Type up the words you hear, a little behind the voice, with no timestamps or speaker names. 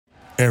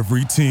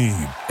Every team,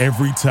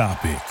 every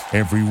topic,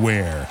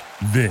 everywhere.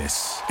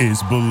 This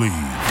is Believe.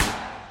 He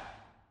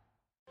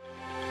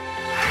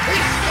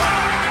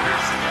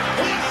scores!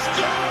 He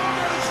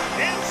scores!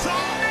 It's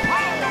all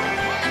power!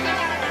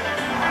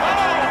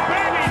 Oh,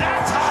 baby,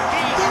 that's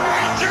hockey! The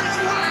Rangers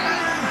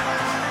win!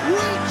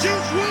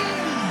 Rangers win!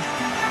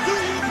 Do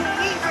you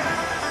believe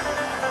it?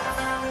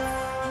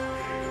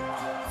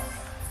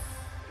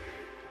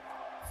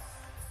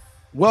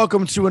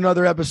 Welcome to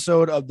another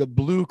episode of the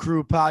Blue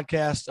Crew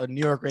Podcast, a New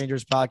York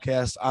Rangers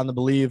podcast on the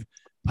Believe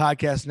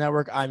Podcast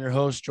Network. I'm your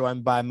host,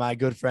 joined by my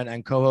good friend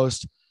and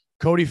co-host,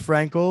 Cody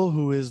Frankel,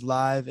 who is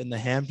live in the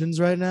Hamptons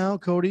right now.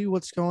 Cody,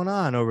 what's going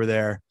on over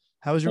there?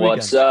 How was your weekend?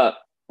 What's up?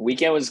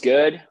 Weekend was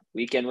good.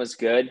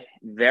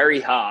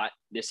 Very hot.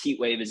 This heat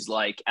wave is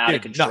like out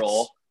of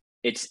control.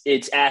 Nuts.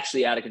 It's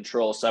actually out of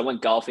control. So I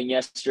went golfing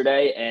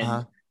yesterday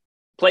and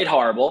played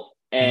horrible.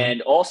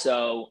 And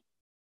also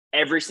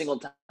every single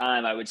time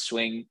I would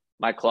swing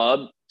my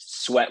club,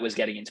 sweat was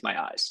getting into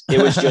my eyes. It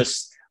was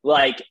just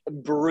like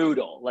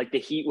brutal. Like the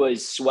heat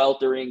was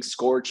sweltering,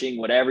 scorching,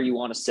 whatever you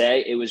want to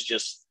say. It was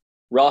just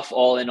rough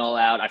all in, all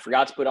out. I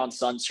forgot to put on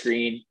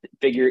sunscreen.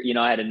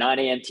 I had a 9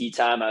 a.m. tee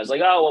time. I was like,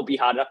 oh, it won't be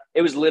hot enough.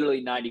 It was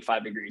literally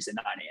 95 degrees at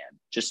 9 a.m.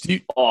 Just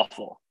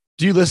awful.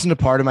 Do you listen to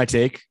Part of My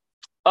Take?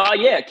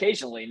 Yeah,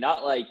 occasionally.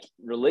 Not like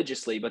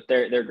religiously, but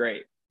they're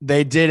great.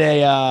 They did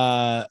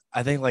I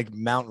think like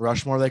Mount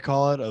Rushmore, they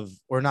call it,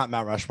 or not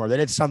Mount Rushmore. They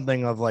did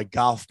something of like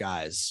golf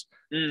guys.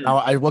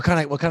 Now, what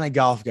kind of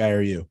golf guy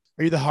are you?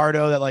 Are you the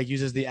hardo that like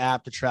uses the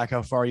app to track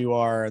how far you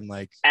are and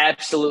like?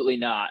 Absolutely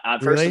not.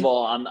 First Really? of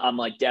all, I'm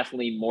like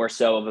definitely more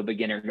so of a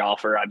beginner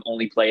golfer. I've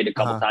only played a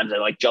couple times. I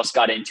like just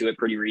got into it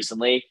pretty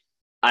recently.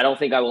 I don't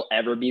think I will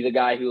ever be the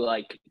guy who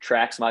like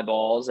tracks my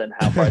balls and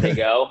how far they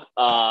go.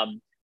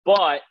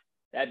 But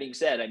that being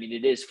said, I mean,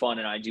 it is fun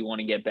and I do want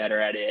to get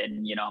better at it.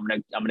 And, I'm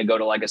going to go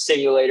to like a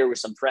simulator with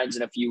some friends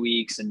in a few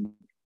weeks and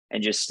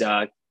just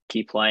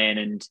keep playing.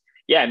 And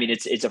yeah, I mean,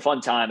 it's a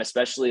fun time,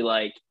 especially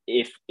like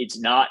if it's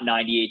not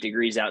 98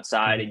 degrees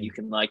outside and you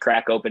can like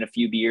crack open a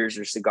few beers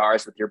or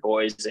cigars with your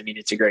boys. I mean,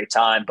 it's a great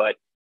time, but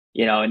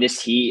in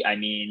this heat, I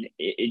mean,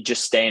 it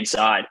just stay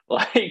inside.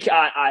 Like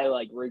I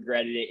like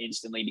regretted it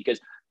instantly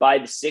because by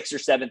the 6th or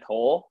 7th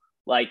hole,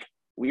 like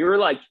we were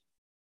like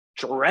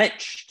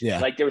drenched. Yeah.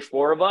 Like there was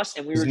 4 of us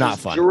and we were not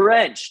just fun.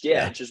 drenched.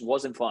 Yeah, it just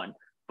wasn't fun.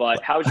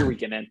 But how was your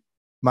weekend, man?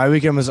 My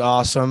weekend was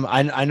awesome.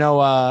 I know,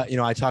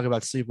 I talk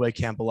about Sleepaway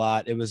Camp a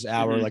lot. It was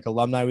our like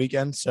alumni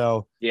weekend.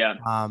 So yeah,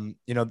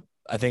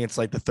 I think it's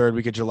like the 3rd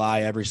week of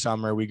July every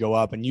summer we go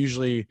up and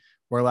usually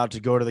we're allowed to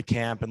go to the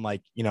camp and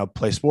like,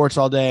 play sports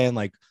all day and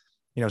like,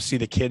 see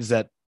the kids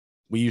that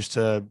we used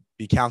to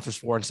be counselors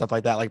for and stuff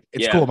like that. Like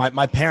it's cool.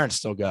 My parents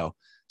still go.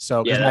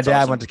 So because my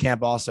dad awesome. went to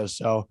camp also.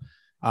 So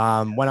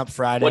went up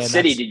Friday. What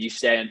city did you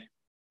stay in?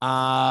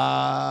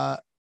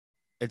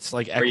 It's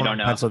like Or you don't Equinor,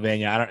 know?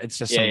 Pennsylvania. It's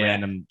just some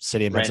random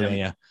city in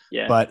Pennsylvania.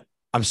 Yeah. But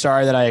I'm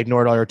sorry that I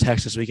ignored all your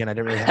texts this weekend. I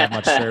didn't really have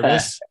much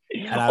service.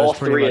 And I All was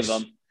pretty 3 much, of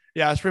them.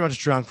 Yeah, I was pretty much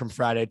drunk from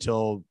Friday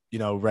till,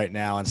 right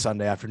now on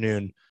Sunday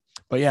afternoon.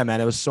 But yeah, man,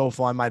 it was so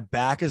fun. My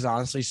back is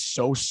honestly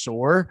so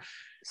sore.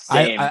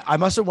 Same. I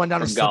must have went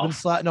down a From slip and golf.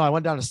 slide. No, I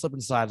went down a slip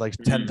and slide like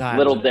 10 times.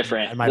 Little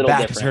different. And my Little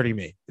back is different. hurting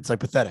me. It's like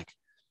pathetic.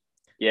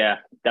 Yeah,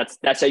 that's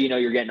how you know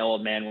you're getting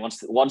old, man.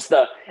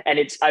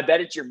 I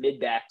bet it's your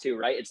mid back too,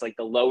 right? It's like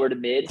the lower to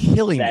mid.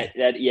 Killing me.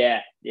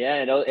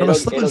 It'll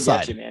slip and get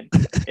slide. you, man.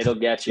 It'll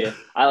get you.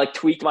 I like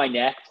tweaked my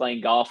neck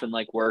playing golf and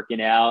like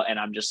working out, and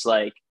I'm just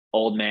like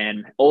old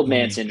man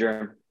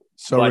syndrome.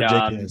 So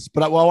ridiculous.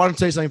 But I want to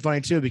tell you something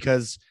funny too,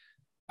 because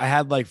I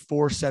had like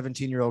 4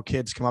 17-year-old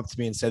kids come up to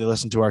me and say they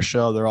listen to our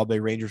show. They're all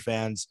big Ranger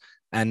fans.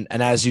 And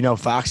as you know,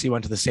 Foxy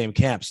went to the same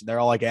camps. They're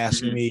all like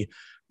asking me,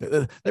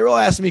 they were all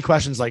asking me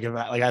questions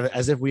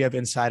as if we have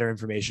insider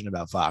information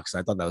about Fox.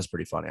 I thought that was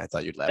pretty funny. I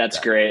thought you'd laugh. That's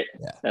at that. great.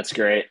 Yeah. That's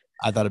great.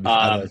 I thought it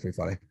was pretty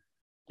funny.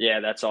 Yeah,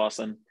 that's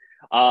awesome.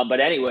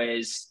 But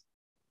anyways,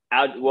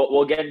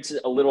 we'll get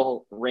into a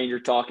little Ranger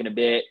talk in a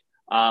bit.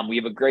 We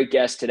have a great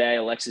guest today,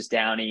 Alexis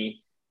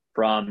Downey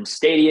from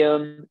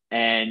Stadium.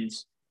 And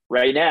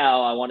right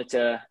now I wanted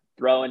to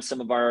throw in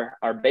some of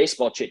our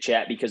baseball chit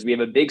chat because we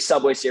have a big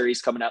Subway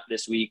Series coming up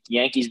this week.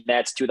 Yankees,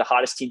 Mets, 2 of the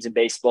hottest teams in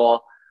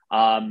baseball.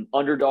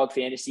 Underdog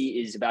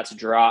Fantasy is about to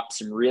drop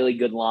some really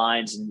good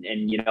lines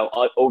and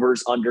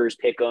overs, unders,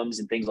 pick'ems,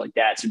 and things like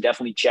that. So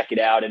definitely check it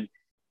out. And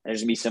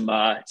there's gonna be some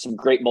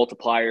great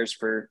multipliers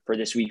for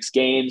this week's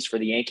games for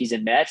the Yankees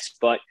and Mets.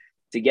 But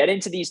to get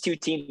into these 2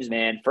 teams,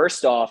 man,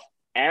 first off,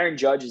 Aaron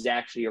Judge is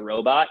actually a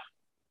robot.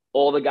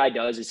 All the guy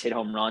does is hit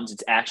home runs.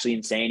 It's actually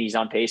insane. He's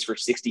on pace for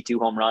 62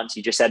 home runs.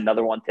 He just had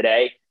another one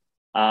today.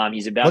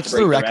 He's about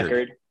to break the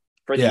record.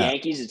 For the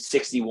Yankees, it's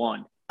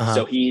 61.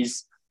 So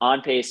he's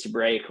on pace to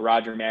break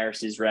Roger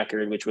Maris's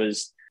record, which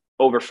was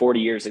over 40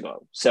 years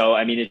ago. So,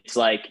 I mean, it's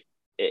like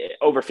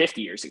over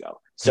 50 years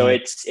ago. So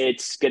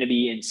it's going to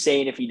be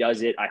insane if he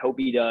does it. I hope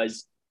he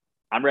does.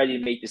 I'm ready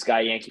to make this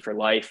guy Yankee for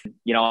life.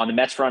 On the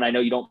Mets front, I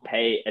know you don't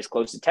pay as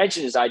close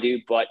attention as I do,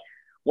 but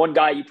one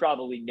guy you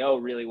probably know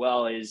really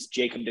well is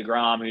Jacob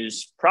deGrom,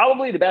 who's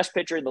probably the best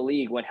pitcher in the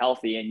league when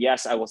healthy. And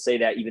yes, I will say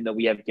that even though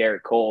we have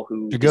Garrett Cole,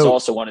 who is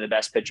also one of the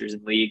best pitchers in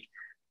the league.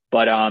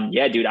 But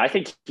yeah, dude, I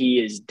think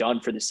he is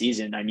done for the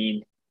season. I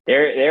mean,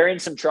 they're in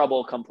some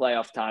trouble come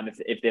playoff time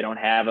if they don't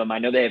have him. I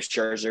know they have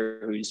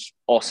Scherzer, who's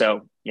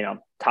also,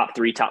 top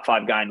 3, top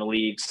 5 guy in the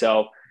league.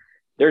 So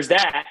there's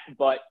that,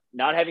 but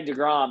not having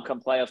DeGrom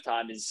come playoff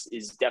time is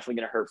definitely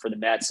going to hurt for the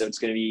Mets. So it's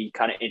going to be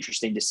kind of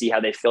interesting to see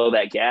how they fill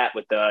that gap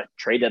with the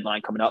trade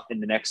deadline coming up in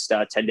the next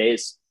 10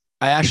 days.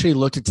 I actually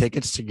looked at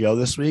tickets to go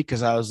this week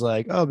because I was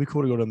like, oh, it'd be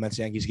cool to go to a Mets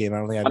Yankees game. I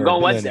don't think I'm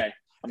going Wednesday.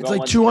 It's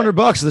like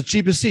 $200, the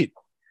cheapest seat.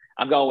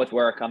 I'm going with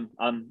work.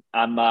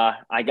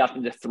 I got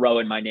them to throw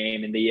in my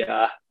name in the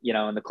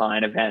in the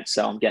client event,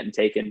 so I'm getting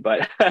taken.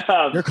 But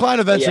your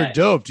client events are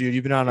dope, dude.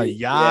 You've been on a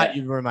yacht. Yeah.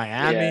 You've been in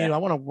Miami. Yeah. I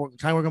want to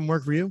try and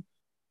work for you.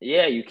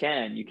 Yeah, you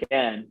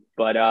can.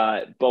 But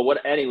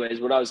what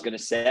I was gonna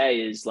say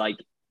is like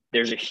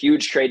there's a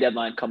huge trade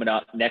deadline coming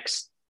up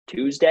next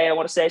Tuesday. I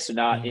want to say so,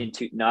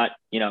 not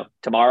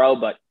tomorrow,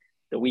 but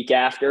the week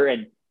after,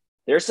 and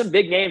there's some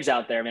big names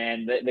out there,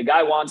 man. The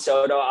guy Juan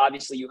Soto,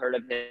 obviously you heard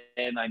of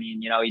him. I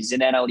mean, he's in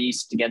NL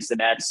East against the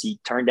Mets. He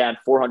turned down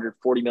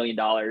 $440 million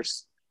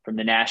from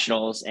the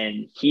Nationals,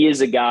 and he is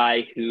a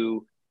guy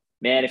who,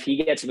 man, if he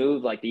gets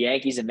moved, like the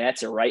Yankees and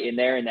Mets are right in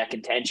there in that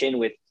contention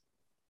with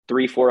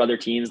 3-4 other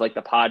teams like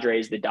the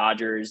Padres, the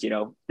Dodgers,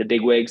 the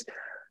bigwigs.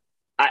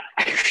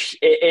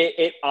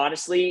 It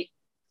honestly,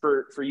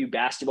 for you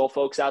basketball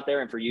folks out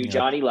there and for you,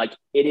 Johnny, like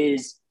it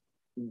is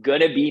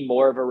going to be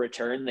more of a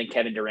return than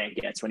Kevin Durant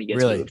gets when he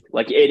gets moved.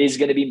 Like it is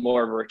going to be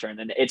more of a return,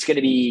 and it's going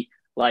to be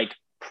like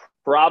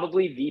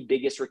probably the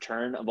biggest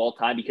return of all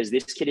time because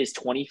this kid is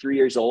 23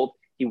 years old.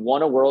 He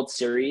won a World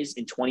Series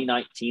in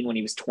 2019 when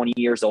he was 20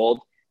 years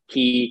old.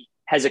 He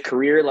has a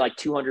career like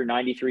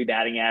 293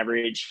 batting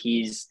average.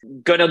 He's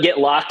going to get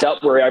locked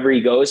up wherever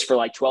he goes for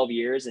like 12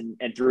 years and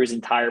through his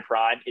entire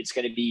prime. It's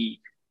going to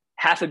be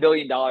 $500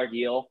 million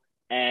deal.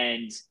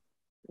 And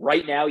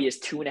right now he has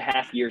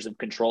 2.5 years of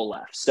control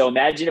left. So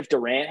imagine if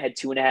Durant had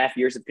 2.5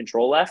 years of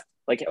control left.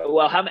 Like,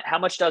 well, how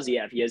much does he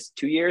have? He has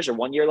 2 years or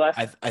 1 year left?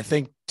 I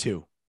think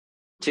 2.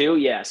 2,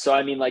 yeah. So,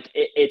 I mean, like,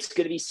 it's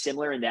going to be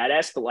similar in that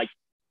aspect. But, like,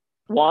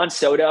 Juan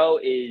Soto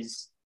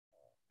is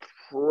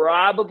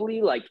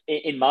probably, like,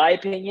 in my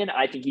opinion,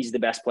 I think he's the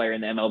best player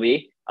in the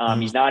MLB.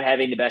 He's not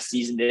having the best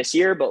season this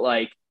year, but,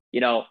 like,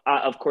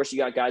 of course you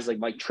got guys like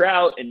Mike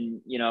Trout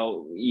and,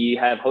 you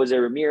have Jose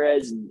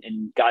Ramirez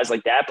and guys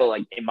like that. But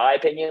like, in my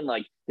opinion,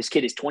 like this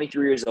kid is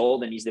 23 years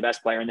old and he's the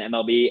best player in the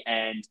MLB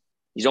and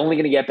he's only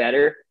going to get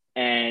better.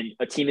 And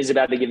a team is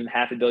about to give him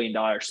 $500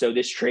 million. So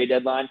this trade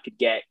deadline could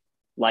get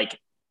like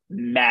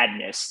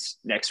madness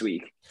next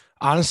week.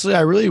 Honestly,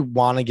 I really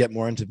want to get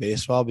more into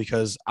baseball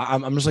because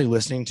I'm just like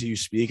listening to you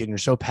speak and you're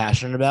so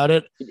passionate about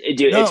it.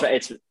 Dude,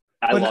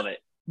 I love it.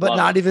 But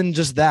not even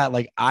just that.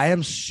 Like I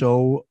am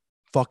so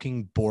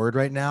fucking bored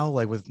right now,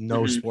 like with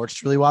no sports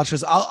to really watch.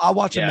 Because I'll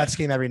watch a Mets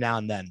game every now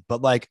and then,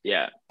 but like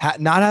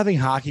not having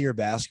hockey or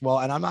basketball,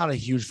 and I'm not a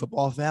huge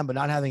football fan, but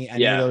not having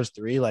any of those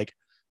three, like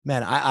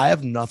man, I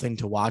have nothing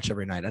to watch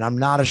every night, and I'm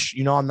not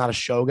I'm not a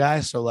show guy,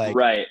 so like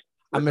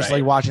I'm just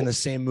like watching the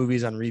same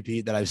movies on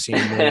repeat that I've seen.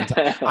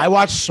 I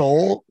watched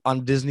Soul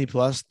on Disney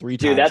Plus 3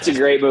 times. Dude, that's a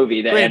great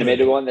movie. The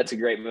animated one, that's a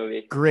great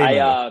movie. Great.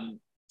 I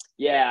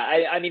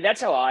mean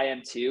that's how I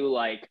am too.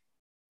 Like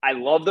I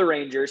love the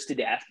Rangers to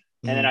death.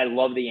 And then I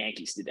love the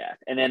Yankees to death.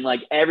 And then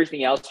like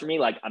everything else for me,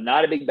 like I'm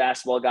not a big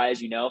basketball guy,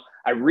 as you know.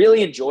 I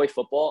really enjoy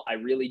football. I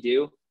really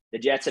do. The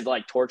Jets have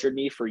like tortured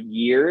me for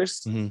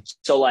years.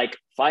 So like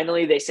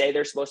finally they say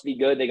they're supposed to be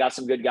good. They got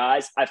some good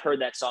guys. I've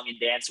heard that song and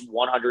dance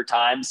 100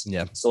 times.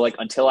 Yeah. So like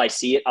until I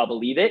see it, I'll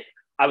believe it.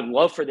 I would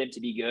love for them to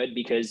be good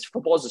because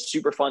football is a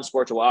super fun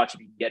sport to watch if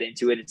you can get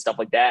into it and stuff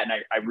like that. And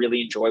I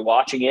really enjoy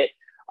watching it.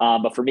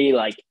 But for me,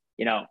 like,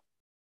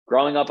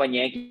 growing up on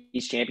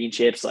Yankees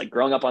championships, like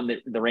growing up on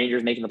the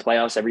Rangers making the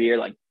playoffs every year,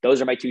 like those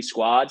are my 2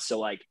 squads. So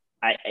like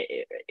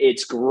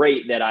it's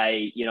great that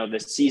the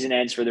season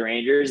ends for the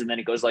Rangers and then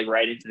it goes like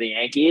right into the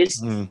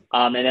Yankees.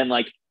 And then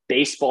like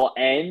baseball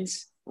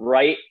ends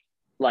right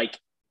like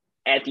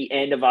at the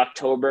end of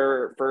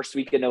October, first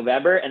week of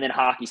November, and then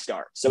hockey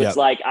starts. So it's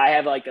like I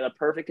have like a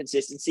perfect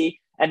consistency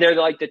and they're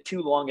like the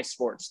 2 longest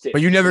sports too.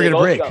 But you never get a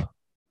break.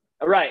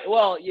 Right.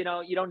 Well, you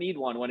don't need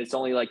one when it's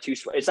only like 2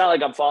 sports. It's not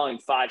like I'm following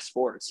 5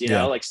 sports,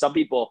 like some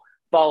people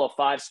follow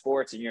 5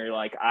 sports and you're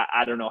like,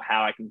 I don't know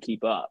how I can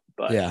keep up,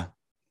 but yeah,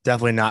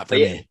 definitely not for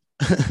me.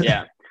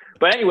 Yeah.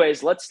 But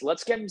anyways, let's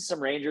get into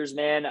some Rangers,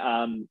 man.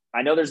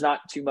 I know there's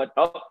not too much.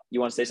 Oh, you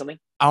want to say something?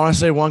 I want to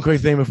say one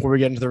quick thing before we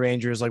get into the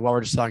Rangers, like while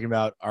we're just talking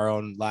about our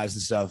own lives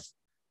and stuff.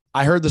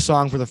 I heard the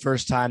song for the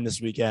first time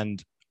this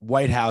weekend,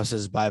 White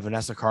Houses by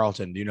Vanessa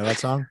Carlton. Do you know that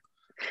song?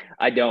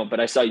 I don't, but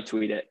I saw you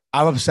tweet it.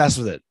 I'm obsessed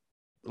with it.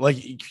 Like,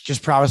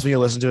 just promise me you'll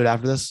listen to it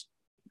after this.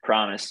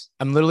 Promise.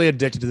 I'm literally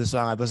addicted to the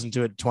song. I've listened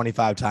to it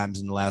 25 times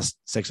in the last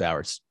 6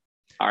 hours.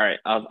 All right.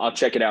 I'll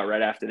check it out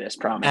right after this.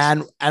 Promise.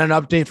 And an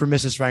update for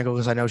Mrs. Frankel,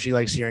 because I know she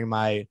likes hearing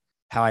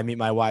how I meet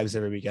my wives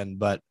every weekend.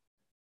 But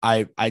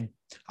I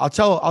I'll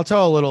tell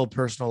a little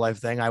personal life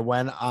thing. I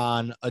went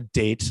on a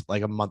date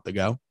like a month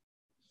ago,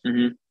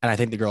 Mm-hmm. and I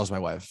think the girl's my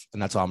wife,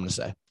 and that's all I'm going to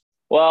say.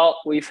 Well,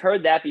 we've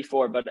heard that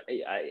before, but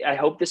I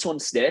hope this one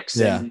sticks.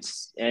 Yeah.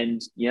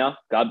 And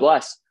God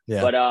bless.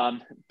 Yeah.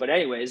 But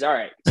anyways, all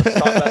right. Let's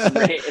talk about some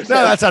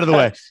No, that's out of the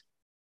way.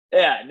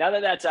 Yeah, now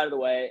that that's out of the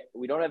way,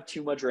 we don't have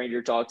too much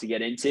Ranger talk to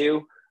get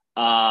into.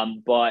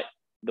 But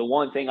the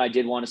one thing I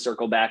did want to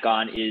circle back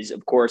on is,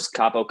 of course,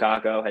 Capo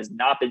Caco has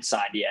not been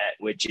signed yet,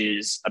 which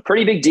is a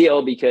pretty big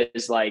deal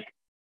because, like,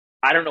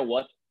 I don't know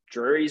what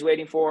Drury's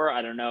waiting for.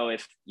 I don't know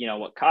if,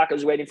 what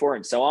Caco's waiting for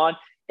and so on.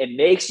 It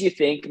makes you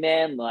think,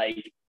 man,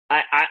 like,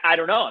 I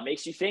don't know. It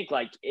makes you think,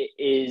 like,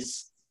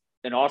 is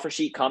an offer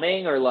sheet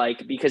coming, or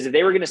like, because if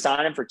they were going to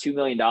sign him for $2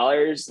 million,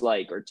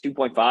 like, or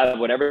 2.5,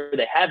 whatever,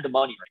 they have the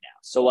money right now.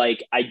 So,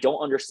 like, I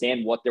don't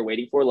understand what they're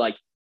waiting for. Like,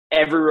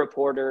 every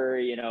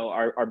reporter,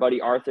 our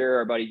buddy Arthur,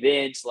 our buddy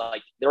Vince,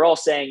 like, they're all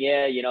saying,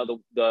 yeah,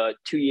 the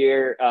 2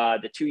 year,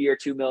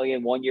 2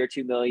 million, 1 year,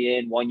 2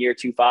 million, 1 year,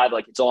 2.5,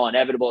 like, it's all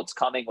inevitable. It's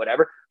coming,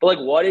 whatever. But like,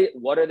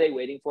 what are they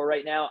waiting for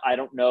right now? I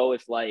don't know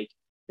if, like,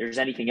 there's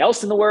anything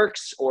else in the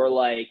works, or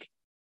like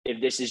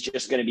if this is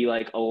just going to be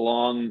like a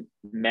long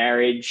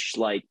marriage,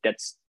 like,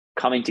 that's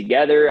coming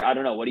together. I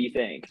don't know. What do you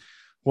think?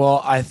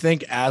 Well, I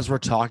think as we're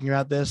talking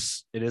about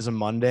this, it is a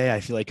Monday. I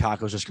feel like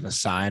Caco's just going to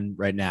sign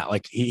right now.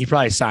 Like, he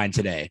probably signed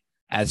today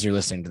as you're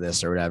listening to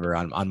this or whatever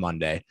on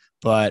Monday.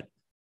 But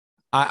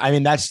I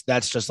mean, that's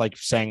just like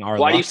saying our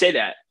Why luck. do you say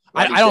that?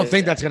 I don't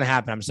think that's going to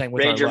happen. I'm saying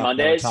with Ranger our luck,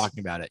 Mondays? we're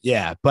talking about it.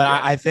 Yeah. But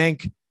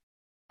Yeah.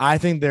 I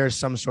think there's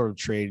some sort of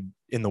trade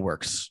in the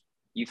works.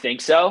 You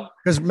think so?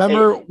 Because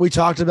remember, we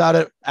talked about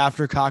it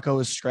after Caco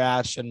was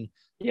scratched, and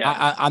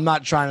Yeah. I'm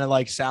not trying to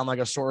like sound like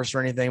a source or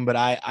anything, but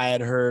I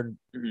had heard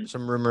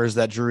some rumors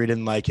that Drury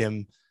didn't like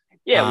him.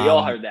 Yeah, we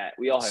all heard that.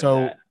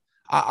 So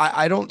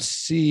I don't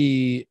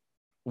see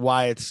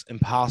why it's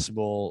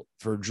impossible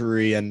for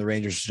Drury and the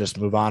Rangers to just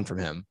move on from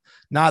him.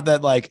 Not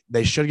that like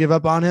they should give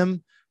up on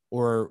him,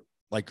 or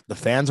like the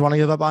fans want to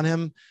give up on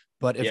him,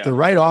 but if the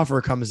right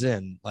offer comes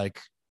in,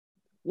 like,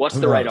 what's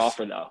the right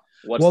offer though?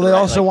 They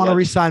also want to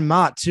re-sign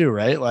Mott too,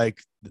 right?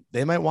 Like,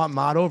 they might want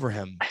Mott over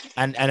him.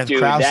 And if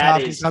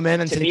Kravtsov can come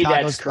in and take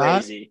Caco's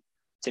spot.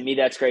 To me,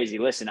 that's crazy.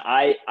 Listen,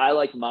 I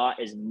like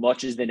Mott as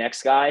much as the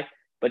next guy,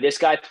 but this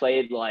guy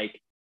played like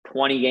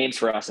 20 games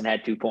for us and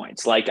had 2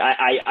 points. Like,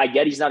 I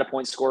get he's not a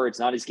point scorer. It's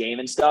not his game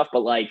and stuff, but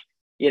like,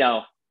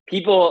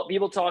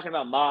 people talking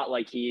about Mott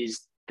like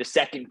he's the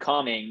second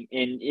coming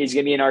and is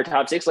going to be in our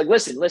top 6. Like,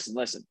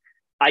 listen.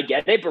 I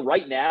get it, but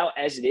right now,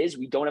 as it is,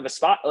 we don't have a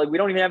spot. Like, we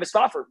don't even have a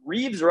spot for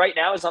Reeves right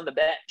now is on the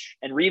bench,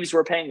 and Reeves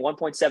we're paying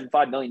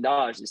 $1.75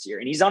 million this year,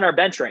 and he's on our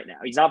bench right now.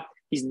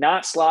 He's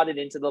not slotted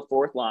into the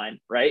fourth line,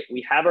 right?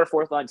 We have our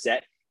fourth line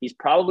set. He's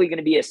probably going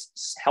to be a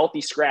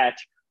healthy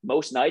scratch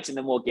most nights, and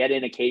then we'll get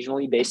in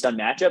occasionally based on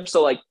matchups.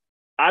 So, like,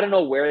 I don't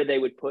know where they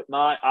would put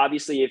Mott.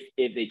 Obviously,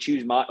 if they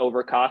choose Mott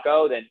over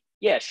Caco, then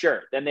yeah,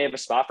 sure, then they have a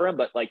spot for him.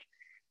 But like,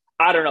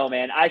 I don't know,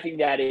 man. I think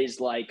that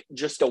is like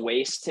just a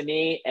waste to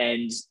me.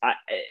 And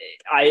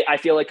I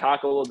feel like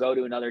Caco will go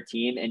to another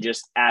team and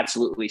just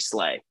absolutely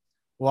slay.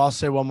 Well, I'll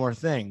say one more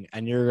thing,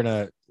 and you're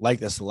going to like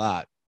this a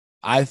lot.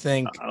 I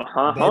think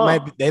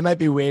they might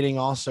be waiting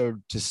also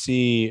to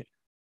see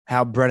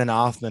how Brennan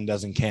Othmann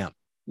does in camp.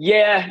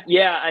 Yeah.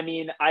 I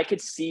mean, I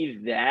could see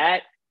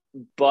that,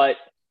 but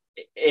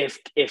if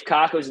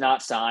Caco's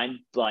not signed,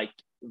 like,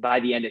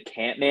 by the end of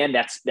camp, man,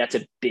 that's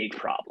a big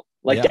problem.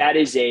 Like, that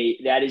is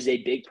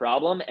a big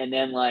problem. And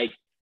then, like,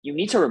 you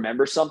need to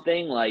remember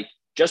something, like,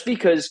 just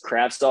because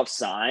Kravtsov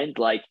signed,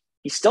 like,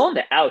 he's still in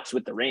the outs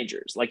with the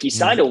Rangers. Like, he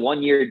signed a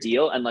 1 year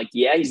deal, and like,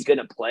 yeah, he's going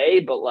to play,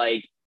 but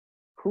like,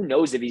 who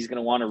knows if he's going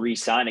to want to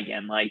re-sign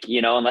again? Like,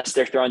 unless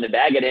they're throwing the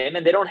bag at him,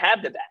 and they don't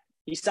have the bag.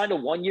 He signed a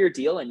 1 year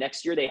deal, and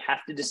next year they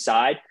have to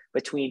decide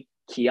between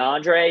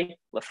K'Andre,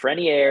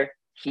 Lafreniere,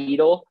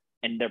 Hedel,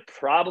 and they're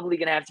probably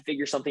going to have to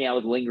figure something out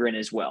with Lindgren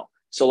as well.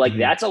 So, like,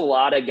 that's a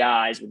lot of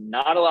guys with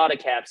not a lot of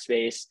cap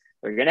space.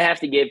 They're going to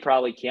have to give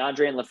probably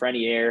K'Andre and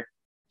Lafreniere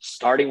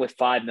starting with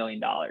 $5 million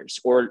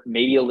or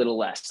maybe a little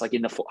less, like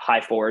in the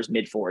high 4s,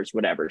 mid 4s,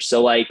 whatever.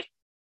 So, like,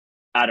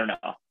 I don't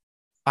know.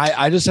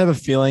 I just have a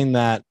feeling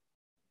that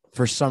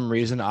for some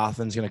reason,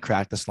 Othmann's going to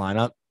crack this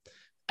lineup.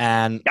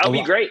 And that would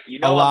be great.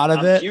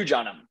 I'm huge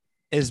on him.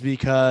 Is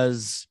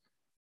because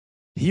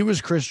he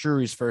was Chris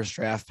Drury's first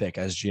draft pick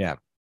as GM.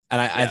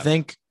 And I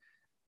think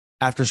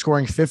after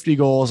scoring 50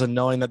 goals and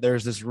knowing that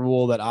there's this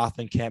rule that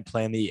Othmann can't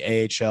play in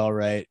the AHL,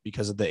 right,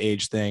 because of the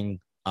age thing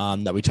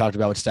that we talked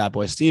about with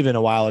Statboy Steven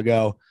a while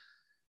ago,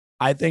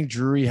 I think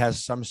Drury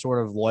has some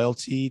sort of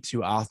loyalty to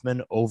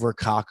Othmann over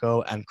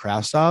Caco and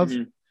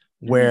Kravtsov,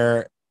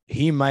 where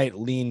he might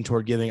lean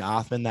toward giving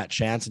Othmann that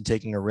chance and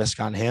taking a risk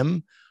on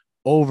him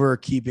over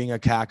keeping a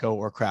Caco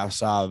or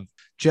Kravtsov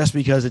just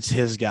because it's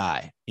his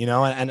guy,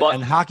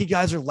 and hockey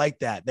guys are like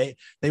that.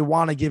 They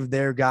want to give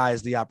their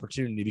guys the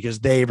opportunity because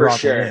they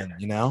brought them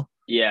in,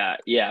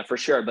 Yeah, for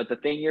sure. But the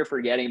thing you're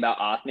forgetting about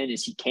Othmann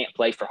is he can't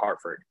play for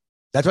Hartford.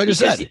 That's what I just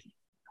said.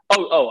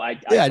 I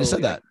just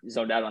said that.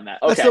 Zoned out on that.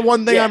 That's the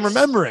one thing I'm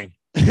remembering.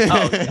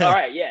 Oh, all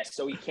right. Yeah.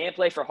 So he can't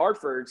play for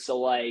Hartford. So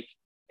like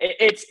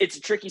it's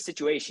a tricky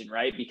situation,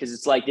 right? Because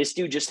it's like this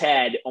dude just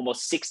had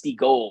almost 60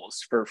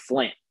 goals for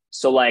Flint.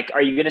 So like,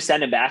 are you going to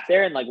send him back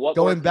there? And like what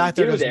Going back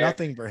there does there?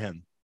 nothing for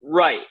him.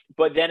 Right.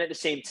 But then at the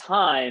same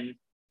time,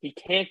 he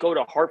can't go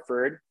to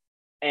Hartford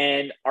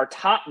and our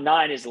top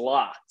 9 is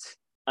locked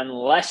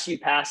unless you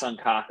pass on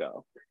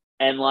Kako.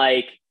 And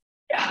like,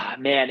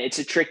 man, it's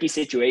a tricky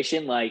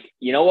situation. Like,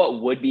 you know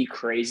what would be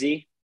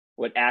crazy?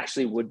 What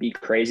actually would be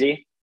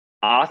crazy?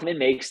 Othman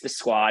makes the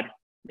squad.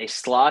 They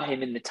slot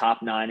him in the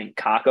top 9 in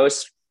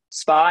Kako's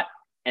spot,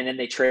 and then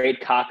they trade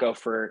Kako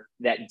for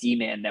that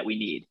D-man that we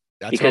need.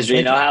 That's because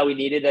you know how we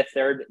needed a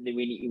third.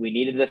 We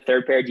needed the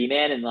third pair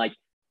D-man, and like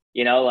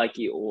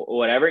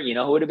whatever. You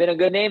know who would have been a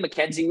good name?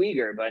 Mackenzie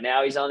Weegar, but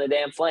now he's on the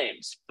damn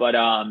Flames. But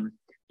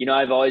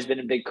I've always been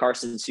a big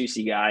Carson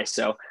Soucy guy.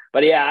 So,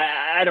 but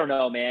yeah, I don't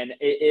know, man.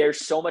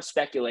 There's so much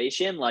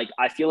speculation. Like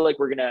I feel like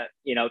we're gonna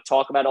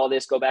talk about all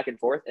this, go back and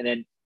forth, and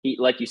then. He,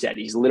 like you said,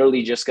 he's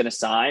literally just going to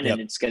sign, and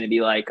it's going to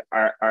be like,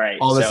 all right.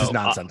 All this is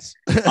nonsense.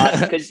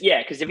 Because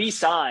if he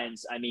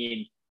signs, I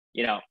mean,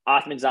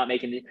 Othman's not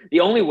making the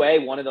only way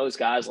one of those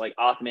guys like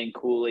Othman,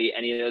 Cooley,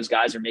 any of those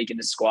guys are making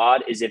the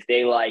squad is if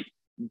they like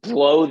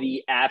blow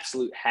the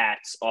absolute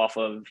hats off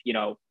of,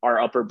 our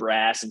upper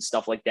brass and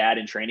stuff like that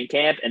in training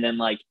camp, and then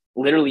like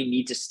literally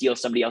need to steal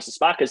somebody else's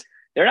spot because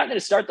they're not going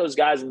to start those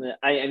guys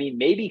I mean,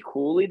 maybe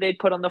Cooley they'd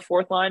put on the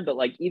 4th line, but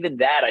like even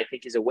that I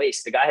think is a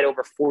waste. The guy had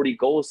over 40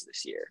 goals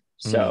this year.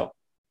 So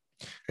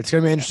it's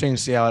going to be interesting to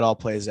see how it all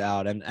plays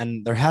out.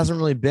 And there hasn't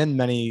really been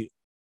many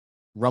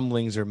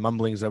rumblings or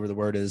mumblings, whatever the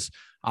word is,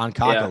 on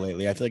Kako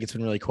lately. I feel like it's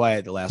been really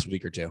quiet the last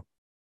week or two.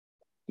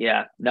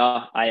 Yeah,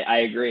 no, I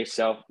agree.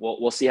 So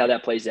we'll see how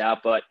that plays out.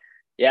 But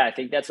yeah, I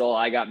think that's all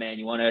I got, man.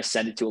 You want to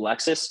send it to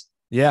Alexis?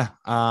 Yeah.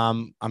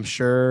 I'm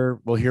sure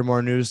we'll hear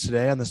more news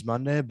today on this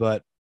Monday,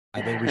 but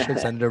I think we should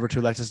send it over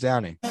to Alexis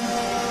Downie.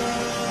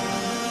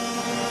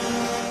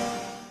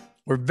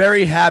 We're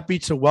very happy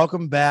to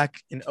welcome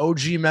back an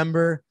OG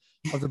member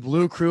of the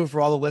Blue Crew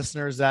for all the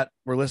listeners that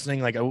were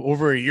listening like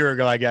over a year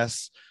ago, I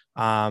guess.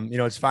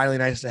 It's finally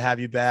nice to have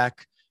you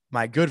back.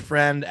 My good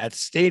friend at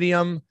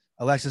Stadium,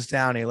 Alexis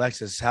Downie.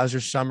 Alexis, how's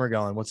your summer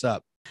going? What's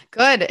up?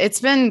 Good.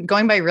 It's been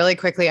going by really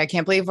quickly. I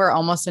can't believe we're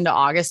almost into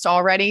August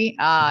already.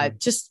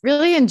 Just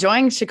really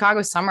enjoying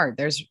Chicago summer.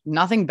 There's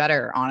nothing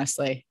better,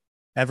 honestly.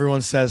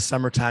 Everyone says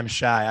summertime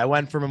shy. I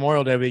went for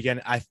Memorial Day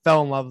weekend. I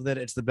fell in love with it.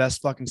 It's the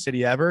best fucking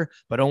city ever,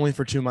 but only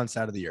for 2 months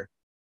out of the year.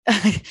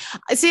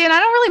 See, and I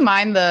don't really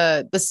mind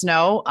the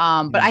snow,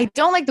 but I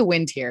don't like the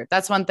wind here.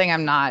 That's one thing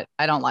I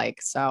don't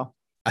like. So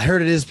I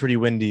heard it is pretty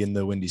windy in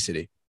the Windy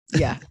City.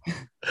 Yeah.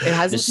 It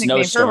has the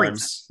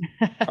snowstorms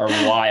are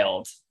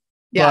wild.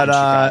 Yeah.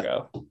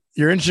 But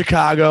you're in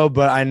Chicago,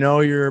 but I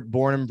know you're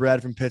born and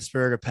bred from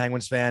Pittsburgh, a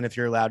Penguins fan. If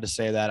you're allowed to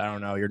say that, I don't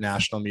know, you're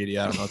national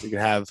media. I don't know if you can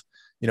have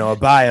a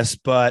bias,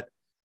 but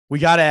we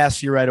got to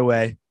ask you right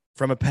away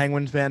from a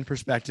Penguins fan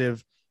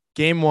perspective,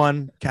 Game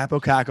 1,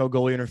 Kaapo Kakko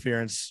goalie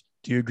interference.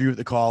 Do you agree with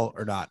the call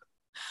or not?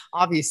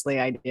 Obviously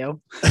I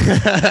do.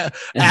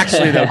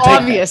 Actually though,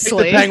 take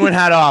the Penguin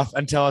hat off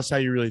and tell us how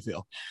you really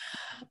feel.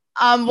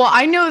 Well,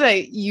 I know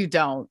that you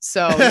don't,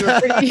 so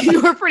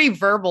you were pretty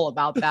verbal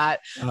about that.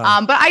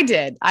 But I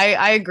did.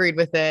 I agreed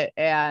with it,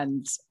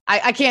 and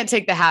I can't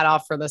take the hat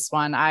off for this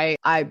one.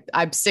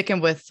 I'm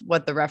sticking with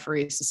what the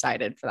referees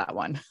decided for that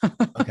one.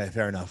 Okay,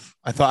 fair enough.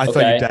 I thought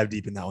you'd dive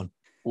deep in that one.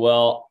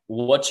 Well,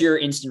 what's your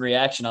instant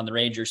reaction on the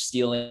Rangers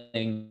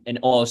stealing an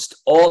almost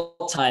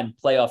all-time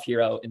playoff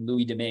hero in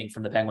Louis Domingue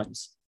from the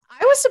Penguins?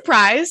 I was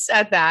surprised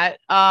at that.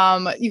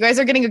 You guys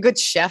are getting a good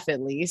chef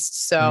at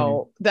least.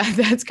 So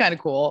that's kind of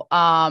cool.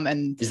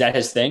 And is that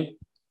his thing?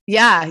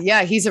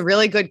 Yeah. He's a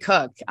really good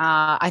cook.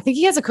 I think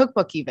he has a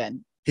cookbook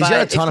even. He's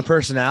got a ton of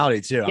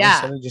personality too. Yeah.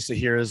 I'm excited just to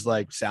hear his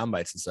like sound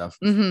bites and stuff.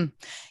 Mm-hmm.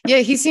 Yeah.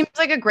 He seems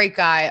like a great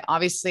guy.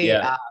 Obviously,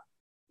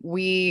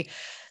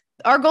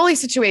 our goalie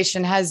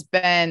situation has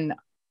been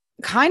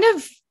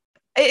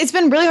it's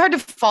been really hard to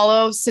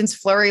follow since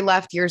Fleury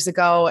left years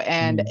ago.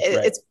 And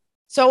it's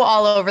so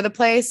all over the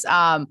place.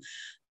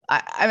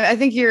 I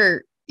think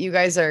you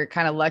guys are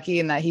kind of lucky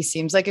in that he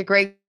seems like a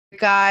great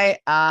guy.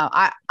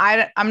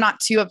 I'm not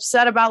too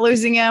upset about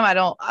losing him.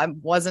 I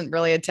wasn't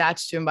really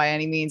attached to him by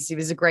any means. He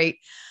was a great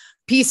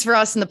piece for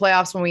us in the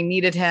playoffs when we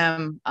needed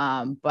him.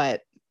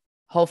 But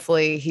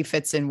hopefully he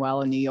fits in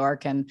well in New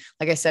York. And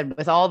like I said,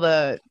 with all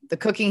the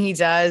cooking he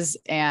does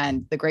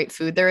and the great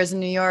food there is in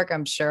New York,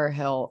 I'm sure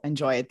he'll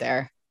enjoy it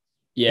there.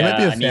 Yeah. He might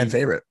be a fan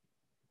favorite.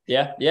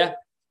 Yeah.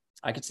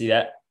 I could see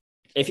that.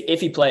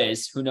 If he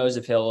plays, who knows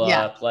if he'll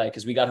play,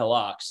 because we got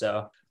Halak.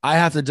 So I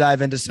have to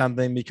dive into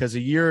something because a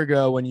year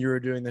ago when you were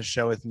doing this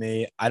show with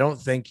me, I don't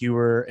think you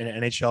were in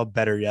NHL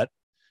better yet.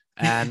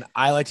 And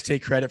I like to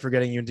take credit for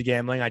getting you into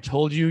gambling. I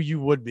told you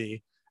would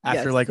be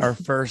after like our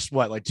first,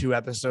 2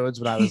 episodes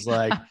when I was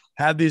like,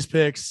 have these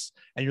picks.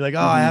 And you're like,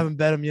 I haven't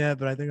bet them yet,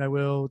 but I think I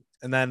will.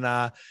 And then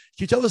can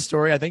you tell the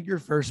story? I think your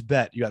first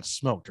bet, you got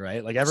smoked,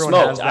 right? Like everyone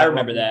smoked. has that I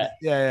remember that.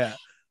 Yeah.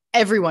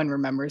 everyone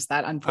remembers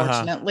that,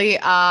 unfortunately.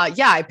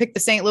 I picked the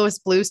St. Louis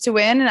Blues to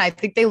win, and I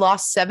think they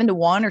lost 7-1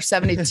 or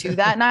 7-2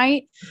 that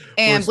night.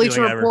 And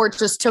Bleacher Report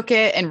just took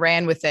it and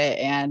ran with it.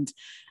 And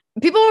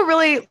people were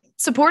really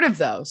supportive,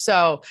 though.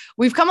 So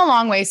we've come a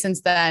long way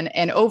since then.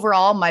 And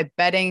overall, my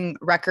betting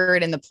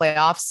record in the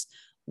playoffs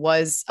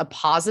was a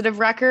positive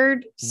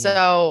record.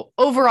 So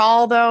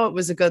overall, though, it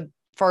was a good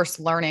first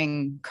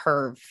learning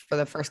curve for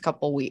the first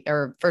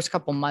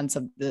couple months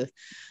of the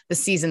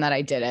season that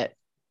I did it.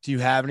 Do you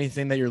have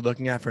anything that you're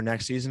looking at for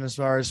next season as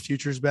far as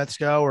futures bets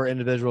go, or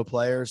individual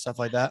players, stuff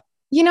like that?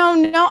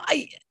 No,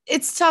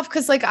 it's tough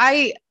because like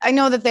I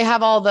know that they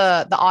have all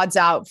the odds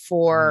out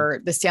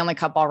for the Stanley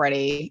Cup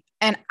already.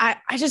 And I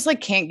just like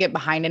can't get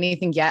behind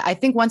anything yet. I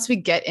think once we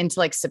get into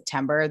like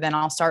September, then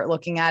I'll start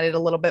looking at it a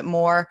little bit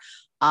more.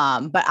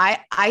 But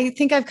I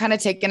think I've kind of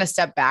taken a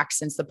step back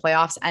since the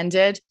playoffs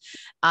ended,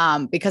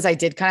 because I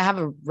did kind of have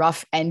a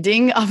rough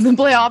ending of the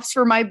playoffs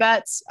for my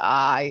bets.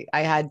 I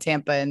had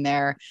Tampa in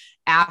there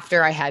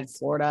after I had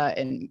Florida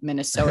and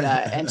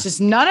Minnesota, and just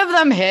none of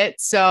them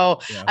hit. So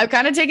I've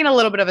kind of taken a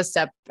little bit of a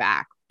step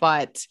back.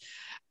 But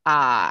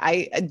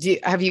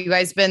have you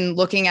guys been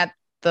looking at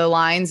the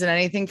lines and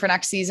anything for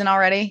next season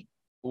already?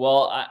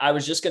 Well, I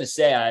was just going to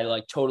say, I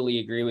like totally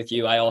agree with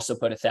you. I also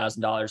put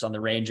 $1,000 on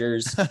the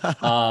Rangers.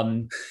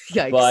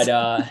 Yikes. But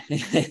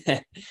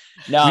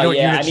no,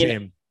 yeah, I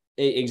mean,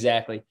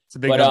 exactly. It's a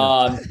big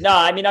no,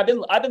 I mean, I've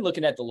been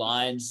looking at the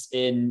lines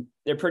and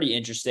they're pretty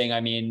interesting. I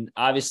mean,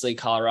 obviously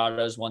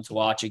Colorado's one to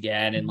watch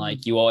again. And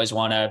like, you always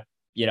want to,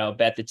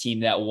 bet the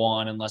team that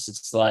won, unless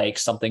it's like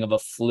something of a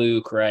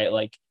fluke, right?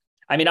 Like,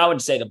 I mean, I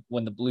wouldn't say that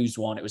when the Blues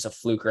won, it was a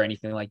fluke or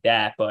anything like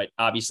that, but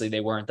obviously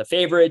they weren't the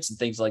favorites and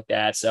things like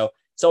that. So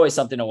it's always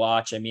something to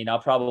watch. I mean, I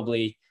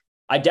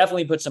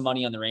definitely put some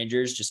money on the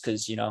Rangers just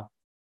because,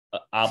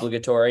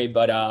 obligatory,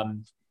 but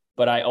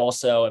I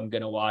also am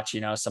going to watch,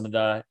 some of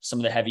the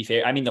heavy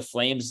favorite. I mean, the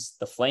Flames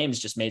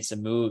just made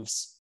some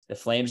moves.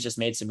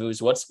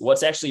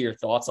 What's actually your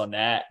thoughts on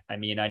that? I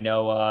mean, I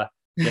know,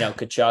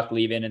 Tkachuk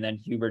leaving and then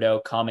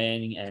Huberdeau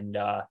coming and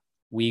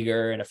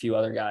Weegar and a few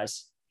other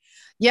guys.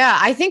 Yeah,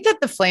 I think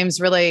that the Flames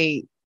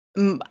really,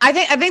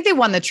 I think they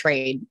won the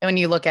trade when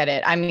you look at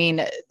it. I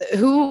mean,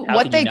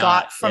 what they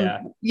got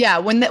from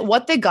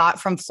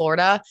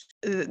Florida,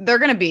 they're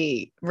going to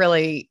be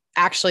really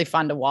actually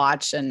fun to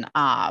watch. And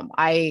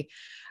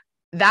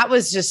that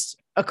was just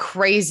a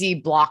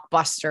crazy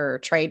blockbuster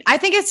trade. I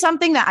think it's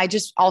something that I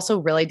just also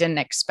really didn't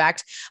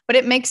expect, but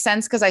it makes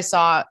sense because I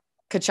saw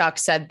Tkachuk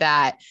said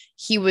that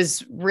he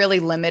was really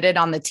limited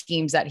on the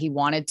teams that he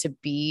wanted to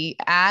be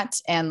at.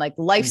 And like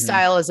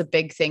lifestyle is a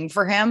big thing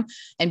for him.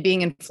 And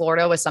being in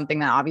Florida was something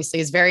that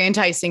obviously is very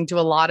enticing to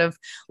a lot of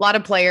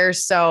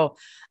players. So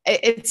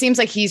it seems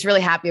like he's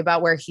really happy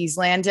about where he's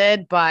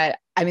landed. But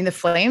I mean, the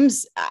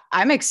Flames,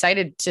 I'm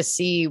excited to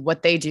see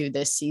what they do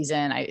this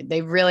season.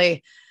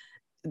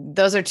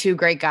 Those are two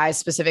great guys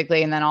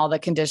specifically. And then all the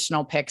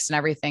conditional picks and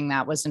everything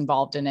that was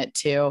involved in it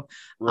too.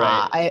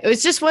 Right. It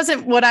just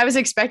wasn't what I was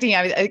expecting.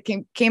 It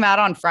came out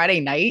on Friday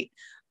night,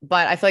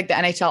 but I feel like the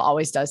NHL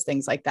always does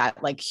things like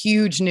that. Like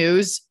huge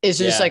news is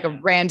just like a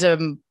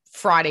random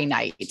Friday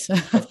night.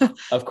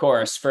 Of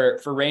course, for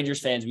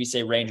Rangers fans, we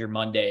say Ranger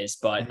Mondays,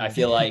 but I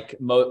feel like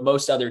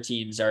most other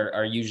teams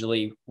are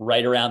usually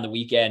right around the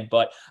weekend.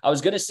 But I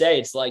was going to say,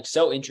 it's like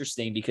so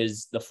interesting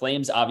because the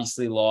Flames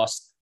obviously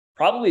lost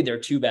probably their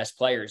two best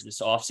players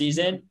this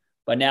offseason,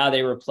 but now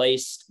they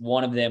replaced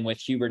one of them with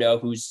Huberdeau,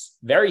 who's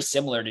very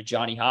similar to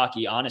Johnny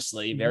Hockey,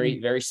 honestly, very,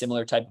 very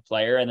similar type of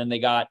player. And then they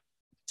got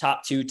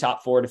top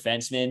 4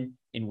 defensemen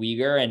in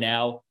Weegar. And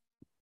now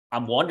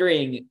I'm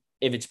wondering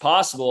if it's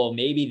possible,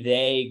 maybe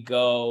they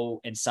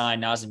go and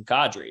sign Nazem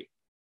Kadri,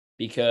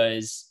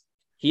 because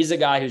he's a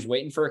guy who's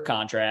waiting for a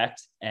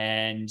contract.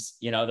 And,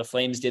 the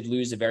Flames did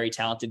lose a very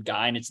talented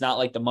guy, and it's not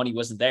like the money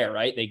wasn't there,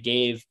 right? They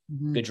gave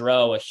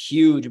Gaudreau a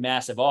huge,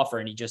 massive offer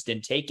and he just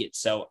didn't take it.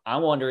 So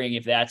I'm wondering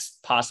if that's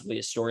possibly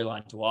a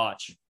storyline to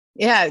watch.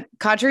 Yeah.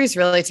 Kadri's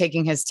really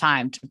taking his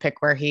time to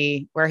pick where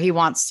he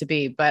wants to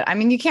be, but I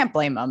mean, you can't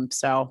blame him.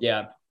 So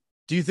yeah.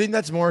 Do you think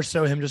that's more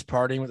so him just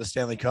partying with the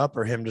Stanley Cup,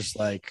 or him just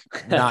like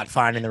not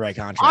finding the right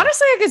contract?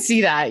 Honestly, I could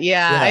see that.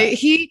 Yeah.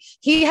 He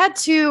had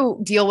to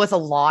deal with a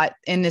lot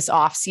in this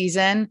off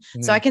season.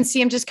 So I can see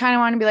him just kind of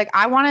want to be like,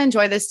 I want to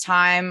enjoy this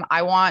time.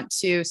 I want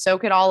to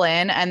soak it all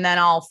in, and then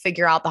I'll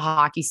figure out the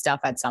hockey stuff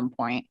at some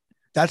point.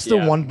 That's the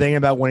one thing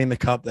about winning the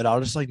cup that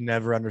I'll just like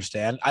never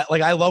understand.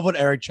 I love what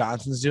Eric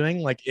Johnson's doing.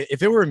 Like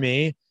if it were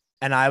me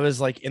and I was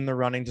like in the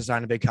running to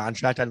sign a big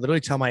contract, I'd literally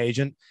tell my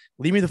agent,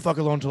 leave me the fuck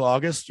alone till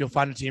August. You'll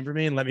find a team for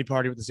me and let me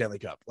party with the Stanley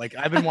Cup. Like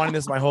I've been wanting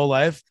this my whole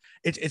life.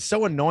 It's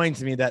so annoying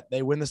to me that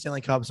they win the Stanley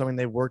Cup, something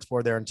they've worked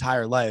for their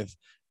entire life.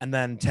 And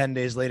then 10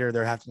 days later,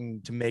 they're having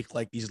to make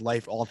like these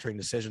life altering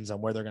decisions on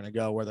where they're going to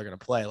go, where they're going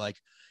to play. Like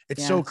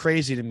it's so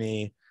crazy to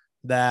me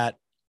that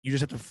you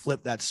just have to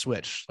flip that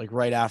switch like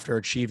right after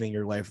achieving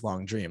your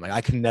lifelong dream. Like I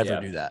can never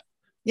do that.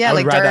 Yeah. I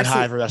would like ride Darcy, that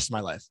high for the rest of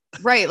my life.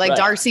 Right. Like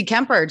Darcy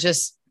Kemper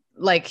just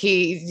like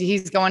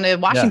he's going to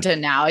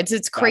Washington now.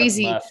 It's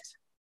crazy.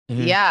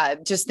 Mhm. Yeah.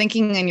 Just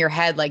thinking in your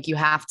head, like you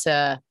have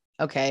to,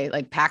 okay,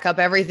 like pack up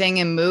everything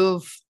and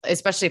move,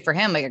 especially for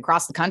him, like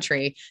across the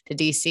country to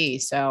DC.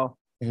 So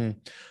Mhm.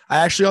 I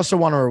actually also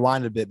want to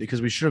rewind a bit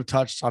because we should have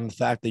touched on the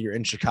fact that you're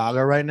in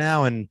Chicago right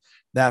now, and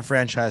that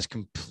franchise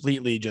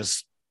completely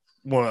just,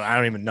 well, I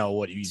don't even know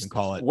what you even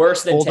call it.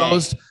 Worse than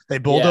Bulldozed. tank. They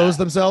bulldozed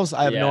Yeah. themselves.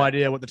 I have no Yeah.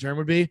 idea what the term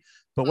would be,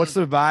 but what's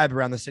the vibe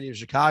around the city of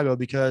Chicago?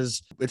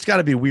 Because it's got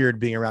to be weird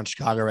being around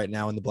Chicago right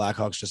now, and the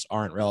Blackhawks just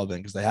aren't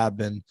relevant because they have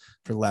been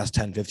for the last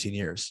 10, 15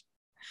 years.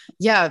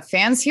 yeah,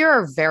 fans here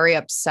are very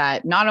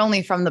upset, not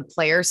only from the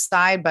players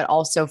side, but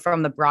also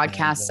from the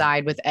broadcast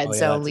side with Oh, yeah, Edzo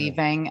that too.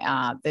 leaving.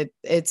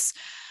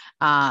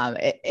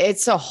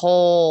 It's a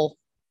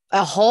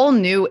whole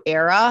new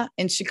era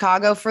in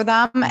Chicago for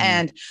them.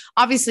 And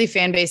obviously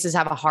fan bases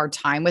have a hard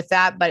time with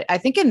that. But I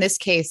think in this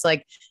case,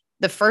 like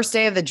the first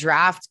day of the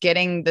draft,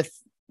 getting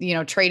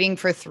trading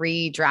for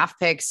 3 draft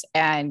picks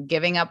and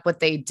giving up what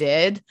they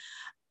did,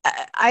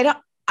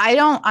 I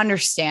don't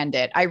understand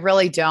it. I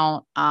really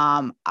don't.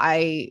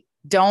 I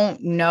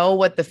don't know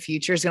what the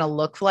future is going to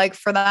look like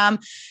for them.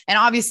 And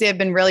obviously I've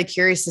been really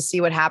curious to see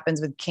what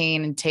happens with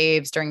Kane and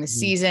Taves during the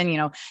season.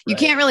 You Right.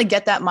 can't really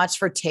get that much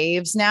for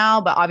Taves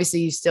now, but obviously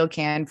you still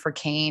can for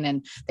Kane.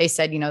 And they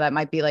said, that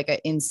might be like an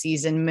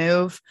in-season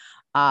move.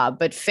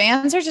 But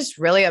fans are just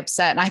really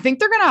upset. And I think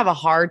they're going to have a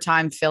hard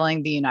time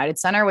filling the United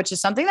Center, which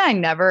is something that I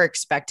never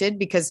expected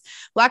because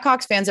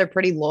Blackhawks fans are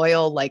pretty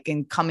loyal, like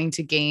in coming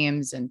to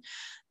games, and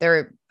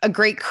they're a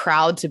great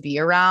crowd to be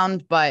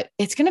around, but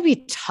it's going to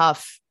be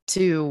tough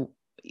to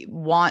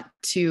want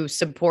to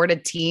support a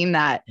team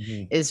that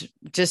is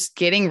just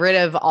getting rid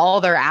of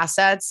all their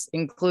assets,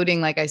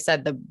 including, like I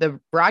said, the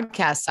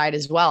broadcast side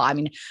as well. I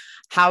mean,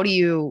 how do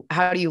you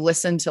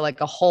listen to like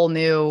a whole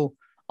new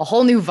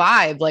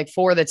vibe, like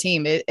for the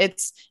team?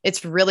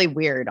 It's really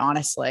weird,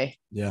 honestly.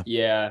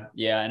 Yeah.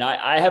 And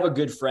I have a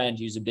good friend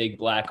who's a big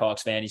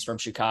Blackhawks fan. He's from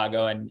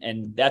Chicago,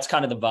 and that's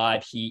kind of the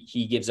vibe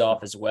he gives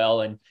off as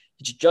well. And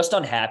he's just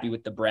unhappy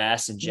with the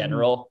brass in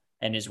general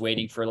and is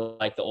waiting for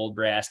like the old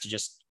brass to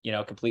just,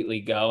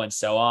 completely go and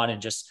so on.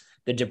 And just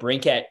the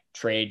DeBrincat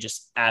trade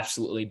just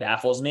absolutely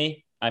baffles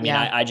me. I mean,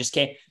 I just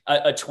can't.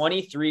 A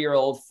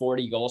 23-year-old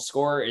 40 goal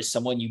scorer is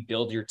someone you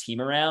build your team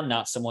around,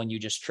 not someone you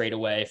just trade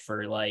away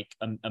for like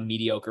a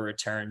mediocre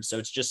return. So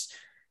it's just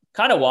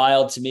kind of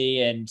wild to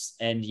me.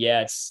 And yeah,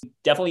 it's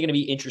definitely going to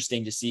be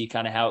interesting to see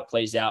kind of how it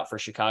plays out for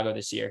Chicago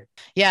this year.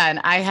 Yeah. And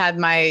I had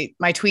my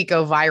tweet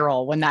go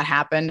viral when that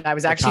happened. I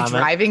was actually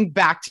driving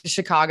back to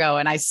Chicago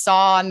and I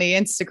saw on the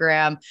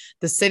Instagram,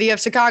 the city of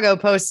Chicago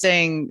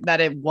posting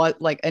that it was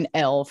like an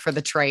L for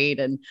the trade.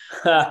 And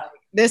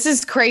this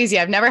is crazy.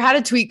 I've never had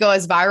a tweet go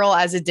as viral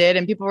as it did.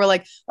 And people were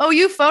like, oh,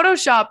 you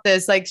Photoshopped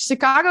this. Like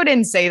Chicago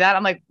didn't say that.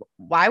 I'm like,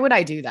 why would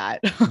I do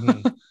that?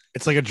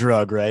 It's like a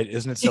drug, right?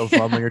 Isn't it so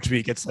fun when your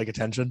tweet gets like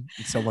attention?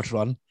 It's so much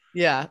fun.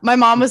 Yeah. My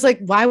mom was like,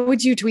 why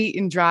would you tweet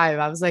and drive?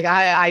 I was like,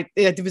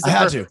 it was a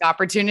perfect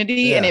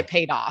opportunity and it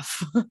paid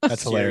off.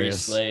 That's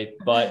hilarious. Seriously.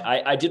 But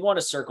I did want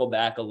to circle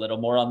back a little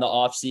more on the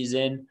off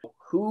season.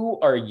 Who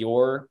are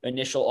your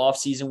initial off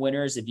season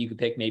winners? If you could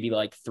pick maybe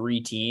like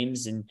 3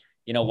 teams, and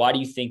why do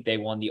you think they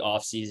won the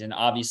off season?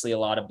 Obviously a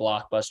lot of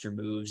blockbuster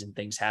moves and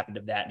things happened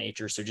of that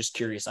nature. So just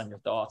curious on your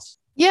thoughts.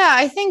 Yeah.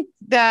 I think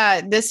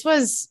that this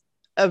was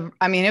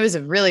it was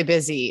a really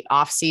busy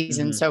off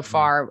season so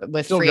far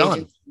with Still free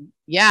going. agents.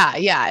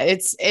 Yeah.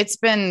 It's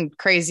been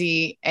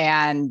crazy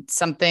and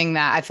something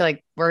that I feel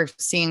like we're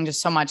seeing just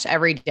so much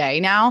every day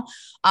now.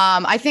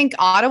 I think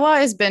Ottawa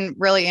has been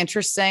really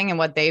interesting in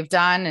what they've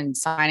done and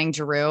signing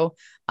Giroux.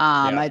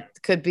 It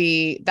could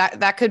be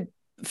that could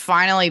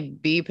finally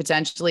be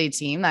potentially a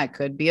team that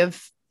could be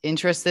of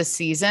interest this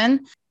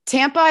season.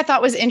 Tampa, I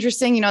thought was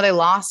interesting. They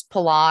lost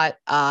Palat,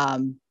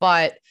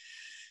 but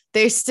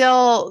they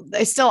still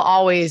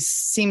always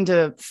seem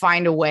to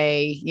find a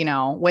way,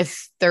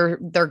 with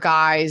their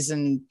guys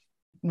and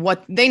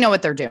what they know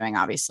what they're doing,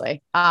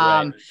 obviously.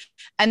 Right.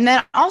 And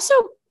then also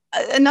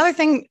another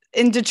thing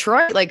in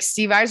Detroit, like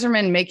Steve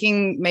Yzerman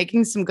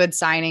making some good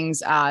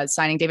signings,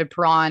 signing David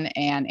Perron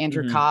and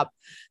Andrew Kopp.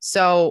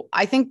 So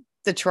I think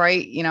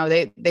Detroit,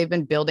 they've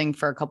been building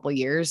for a couple of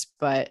years,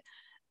 but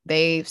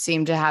they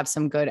seem to have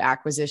some good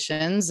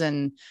acquisitions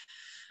and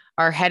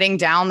are heading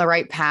down the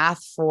right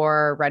path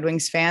for Red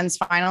Wings fans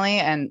finally.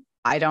 And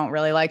I don't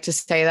really like to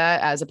say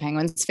that as a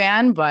Penguins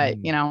fan, but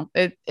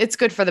it's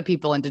good for the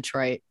people in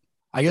Detroit.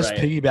 I guess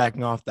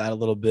piggybacking off that a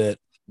little bit,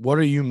 what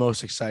are you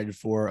most excited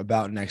for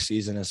about next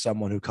season as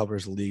someone who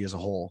covers the league as a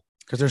whole?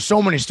 Because there's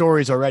so many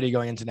stories already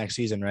going into next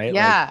season, right?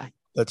 Yeah. Like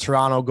the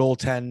Toronto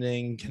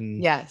goaltending,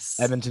 can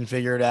Edmonton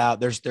figure it out?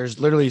 There's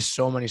literally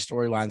so many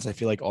storylines, I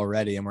feel like,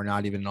 already, and we're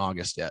not even in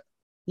August yet.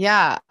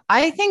 Yeah.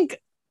 I think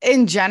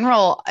in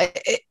general,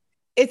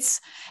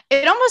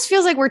 it almost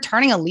feels like we're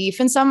turning a leaf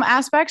in some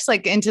aspects,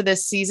 like into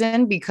this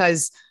season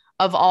because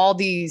of all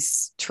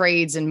these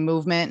trades and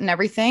movement and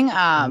everything.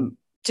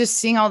 Just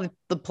seeing all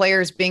the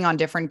players being on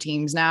different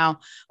teams now,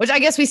 which I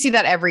guess we see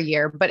that every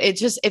year, but it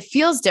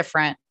feels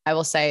different, I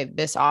will say,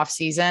 this off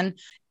season.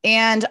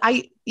 And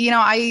I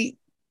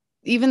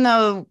even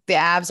though the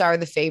Avs are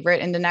the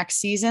favorite into next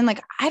season,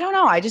 like, I don't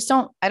know. I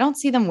don't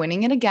see them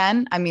winning it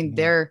again. I mean,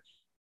 they're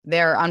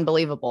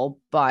unbelievable,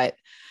 but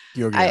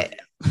it's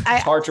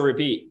hard to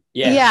repeat.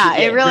 Yeah,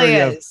 it really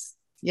is.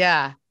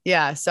 Yeah.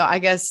 Yeah. So I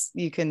guess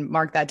you can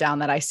mark that down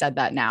that I said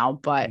that now,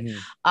 but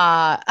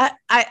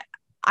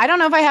I don't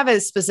know if I have a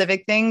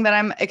specific thing that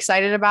I'm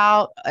excited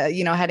about,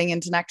 heading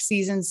into next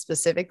season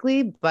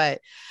specifically,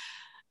 but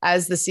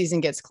as the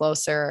season gets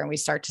closer and we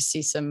start to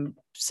see some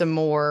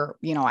more,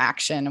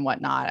 action and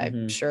whatnot,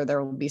 I'm sure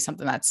there will be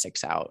something that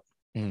sticks out.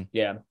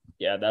 Yeah.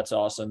 Yeah. That's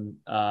awesome.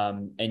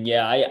 And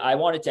yeah, I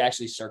wanted to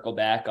actually circle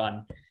back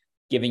on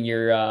giving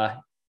your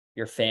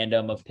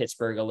fandom of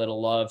Pittsburgh a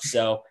little love.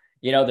 So,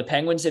 the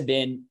Penguins have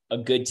been a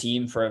good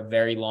team for a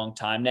very long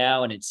time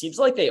now, and it seems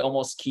like they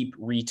almost keep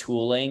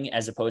retooling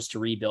as opposed to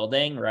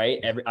rebuilding,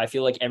 right? I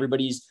feel like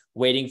everybody's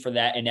waiting for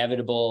that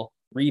inevitable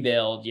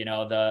rebuild,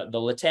 the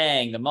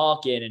Letang, the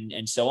Malkin,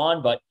 and so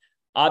on. But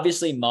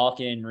obviously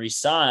Malkin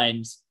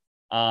resigned,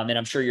 and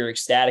I'm sure you're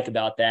ecstatic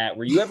about that.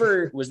 Was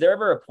there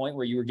ever a point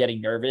where you were getting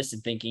nervous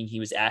and thinking he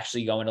was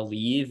actually going to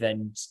leave?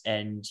 And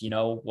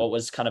what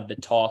was kind of the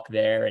talk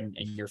there and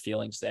your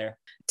feelings there?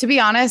 To be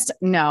honest,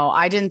 no,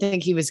 I didn't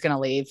think he was going to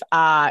leave.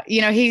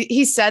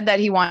 He said that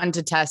he wanted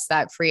to test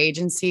that free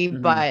agency,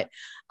 but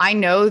I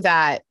know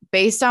that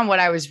based on what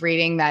I was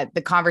reading, that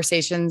the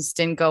conversations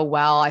didn't go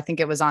well. I think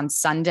it was on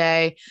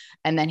Sunday.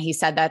 And then he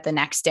said that the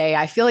next day.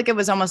 I feel like it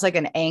was almost like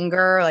an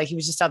anger, like he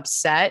was just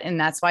upset. And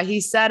that's why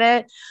he said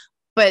it.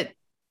 But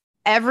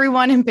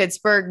everyone in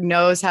Pittsburgh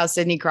knows how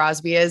Sidney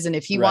Crosby is. And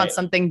if he wants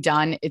something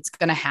done, it's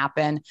going to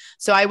happen.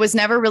 So I was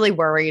never really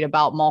worried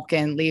about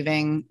Malkin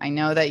leaving. I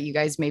know that you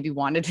guys maybe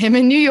wanted him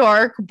in New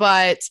York,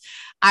 but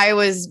I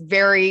was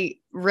very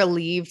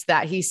relieved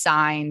that he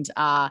signed.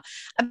 I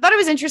thought it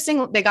was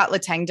interesting. They got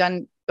Letang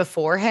done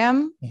before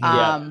him.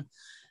 Letang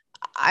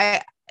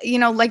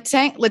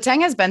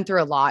has been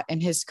through a lot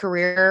in his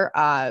career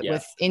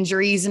with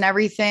injuries and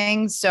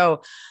everything.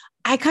 So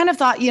I kind of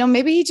thought,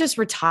 maybe he just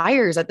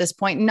retires at this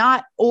point,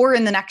 or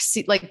in the next,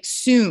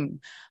 soon,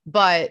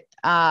 but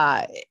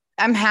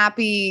I'm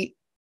happy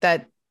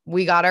that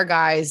we got our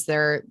guys.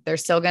 They're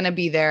still going to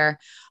be there.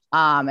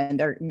 And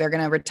they're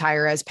going to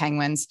retire as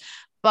Penguins,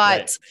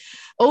 but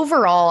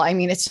overall, I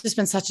mean, it's just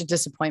been such a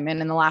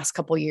disappointment in the last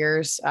couple of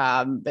years.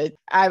 But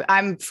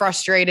I'm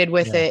frustrated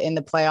with it in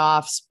the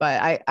playoffs,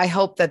 but I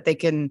hope that they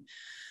can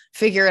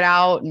figure it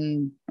out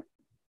and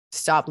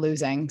stop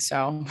losing.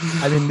 So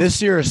I mean,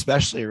 this year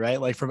especially,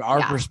 right? Like from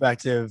our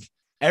perspective,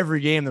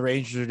 every game the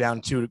Rangers are down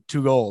two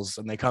goals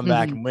and they come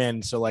back and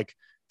win. So like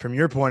from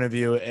your point of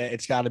view,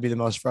 it's got to be the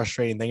most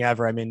frustrating thing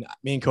ever. I mean,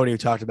 me and Cody have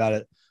talked about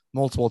it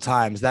multiple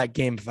times. That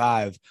game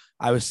 5,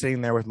 I was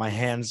sitting there with my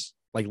hands,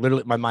 like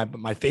literally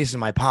my face in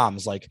my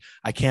palms. Like,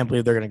 I can't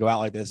believe they're going to go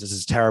out like this. This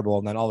is terrible.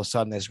 And then all of a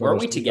sudden they score. Were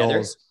we together?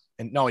 Goals.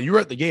 And no, you were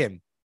at the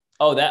game.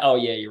 Yeah,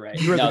 you're right.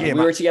 You were at the game.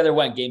 We were together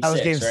when game 6. That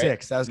was game right?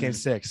 6. That was game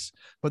 6.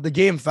 But the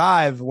game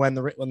 5, when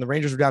the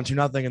Rangers were down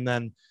 2-0, and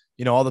then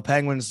all the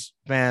Penguins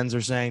fans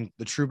are saying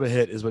the Trouba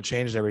hit is what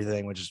changed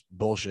everything, which is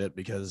bullshit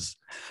because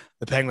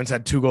the Penguins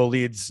had 2-goal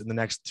leads in the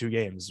next 2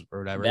 games or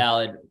whatever.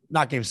 Valid.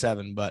 Not game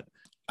 7, but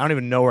I don't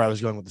even know where I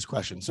was going with this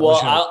question. So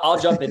I'll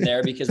jump in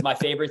there because my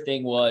favorite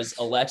thing was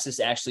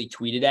Alexis actually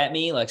tweeted at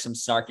me like some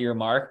snarky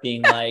remark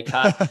being like,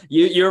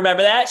 you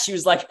remember that? She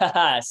was like,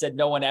 said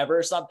no one ever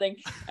or something.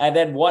 And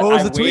then what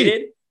I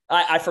waited,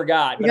 I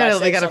forgot. We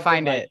gotta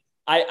find it.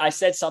 I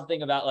said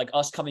something about like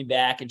us coming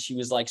back and she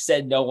was like,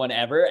 said no one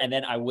ever. And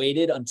then I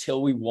waited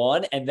until we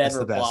won and then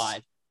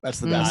replied. That's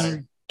the best.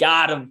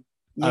 Got him.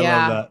 I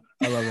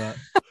love that.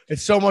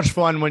 It's so much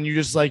fun when you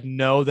just like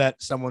know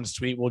that someone's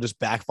tweet will just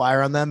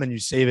backfire on them and you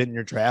save it in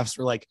your drafts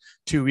for like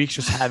 2 weeks,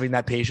 just having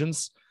that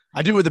patience.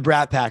 I do it with the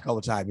Brat Pack all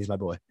the time. He's my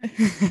boy.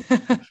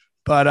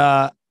 But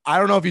I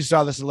don't know if you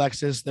saw this,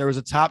 Alexis. There was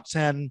a top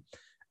 10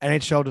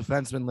 NHL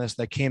defenseman list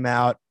that came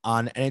out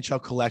on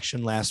NHL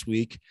Collection last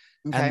week.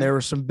 Okay. And there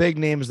were some big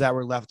names that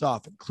were left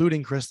off,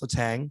 including Chris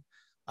Letang.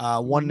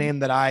 One name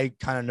that I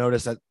kind of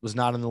noticed that was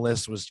not on the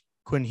list was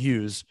Quinn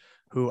Hughes,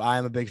 who I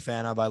am a big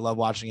fan of. I love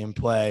watching him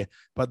play,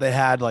 but they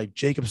had like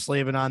Jacob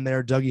Slavin on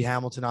there, Dougie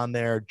Hamilton on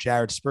there,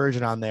 Jared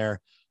Spurgeon on there.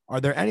 Are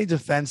there any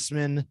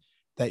defensemen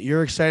that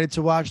you're excited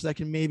to watch that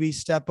can maybe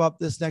step up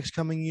this next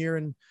coming year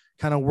and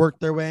kind of work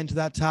their way into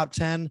that top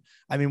 10?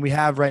 I mean, we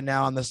have right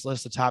now on this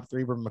list, the top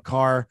 3 were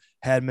Makar,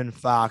 Hedman,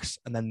 Fox,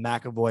 and then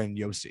McAvoy and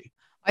Yossi.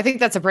 I think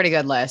that's a pretty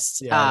good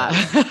list. One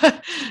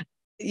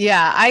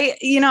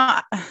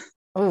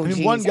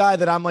guy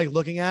that I'm like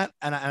looking at,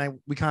 and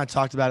we kind of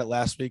talked about it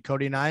last week,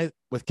 Cody and I,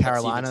 with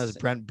Carolina, is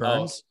Brent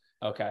Burns.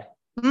 Oh, okay.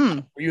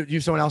 You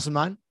have someone else in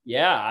mind?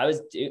 Yeah, I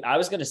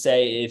was going to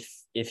say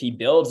if he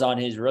builds on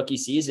his rookie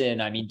season,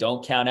 I mean,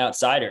 don't count out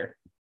Seider.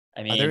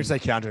 I mean, there's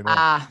like Keandre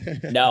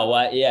Miller. No,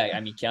 I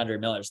mean, Keandre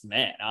Miller's the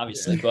man,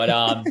 obviously, but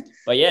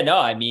yeah, no,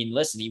 I mean,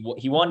 listen,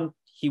 he won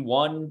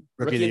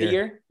rookie of the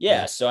year.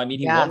 Yeah. So, I mean,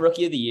 he won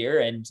rookie of the year,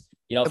 and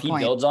if he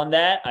builds on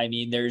that, I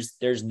mean,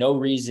 there's no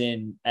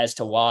reason as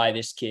to why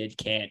this kid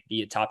can't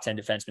be a top 10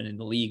 defenseman in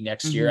the league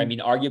next year. I mean,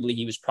 arguably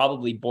he was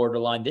probably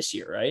borderline this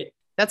year, right?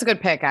 That's a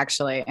good pick,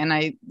 actually. And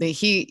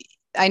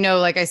I know,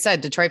 like I said,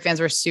 Detroit fans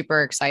were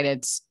super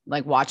excited,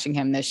 like watching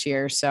him this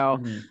year. So,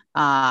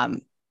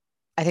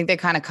 I think they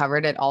kind of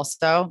covered it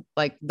also.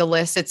 Like the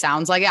list, it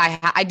sounds like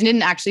I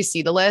didn't actually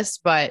see the list,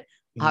 but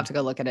I'll have to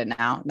go look at it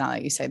now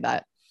that you say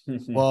that.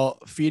 Well,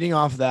 feeding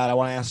off that, I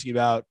want to ask you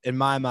about, in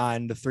my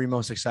mind, the 3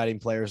 most exciting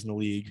players in the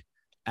league.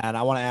 And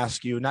I want to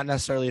ask you, not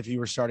necessarily if you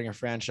were starting a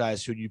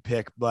franchise, who'd you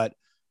pick, but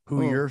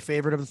who your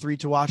favorite of the 3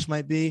 to watch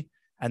might be.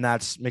 And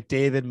that's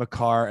McDavid,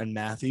 Makar, and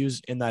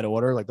Matthews in that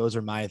order. Like those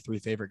are my 3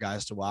 favorite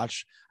guys to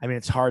watch. I mean,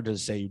 it's hard to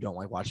say you don't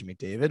like watching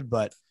McDavid,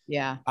 but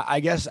yeah,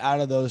 I guess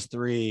out of those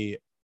 3,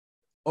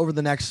 over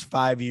the next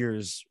 5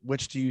 years,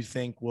 which do you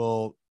think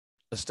will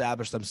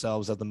establish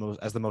themselves as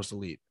the most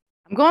elite?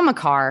 I'm going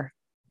Makar.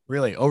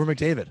 Really? Over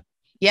McDavid?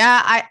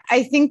 Yeah,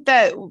 I think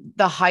that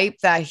the hype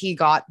that he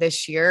got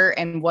this year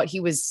and what he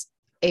was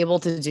able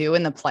to do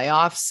in the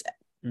playoffs,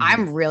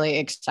 I'm really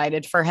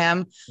excited for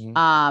him.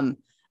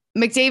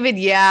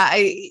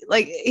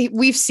 McDavid,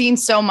 we've seen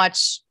so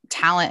much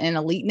talent and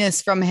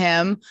eliteness from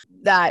him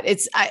that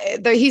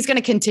he's going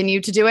to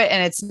continue to do it.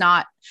 And it's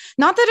not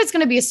that it's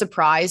going to be a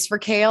surprise for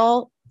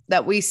Cale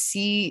that we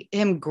see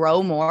him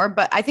grow more,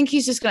 but I think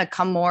he's just going to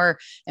come more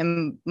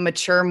and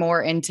mature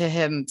more into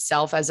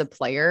himself as a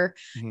player.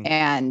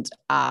 And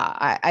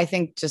I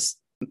think just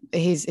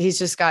he's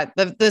just got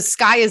the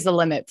sky is the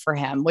limit for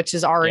him, which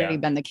has already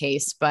been the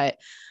case, but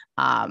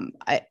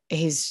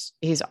he's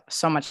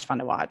so much fun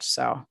to watch.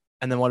 So.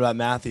 And then what about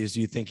Matthews?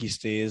 Do you think he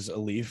stays a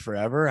Leaf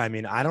forever? I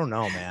mean, I don't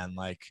know, man.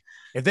 Like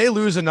if they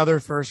lose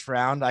another first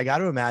round, I got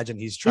to imagine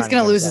he's going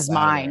to lose his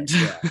mind.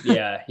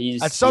 Yeah.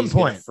 He's at some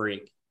point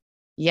freak.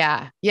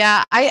 Yeah.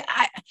 Yeah.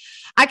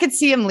 I could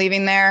see him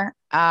leaving there.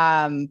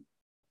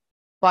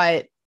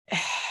 But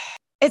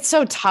it's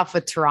so tough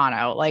with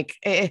Toronto. Like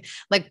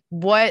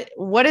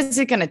what is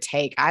it going to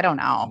take? I don't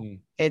know.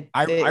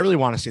 I really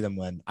want to see them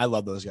win. I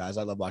love those guys.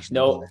 I love watching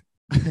them play.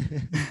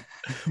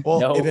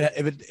 Well,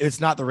 if it's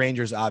not the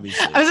Rangers,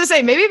 obviously. I was gonna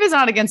say maybe if it's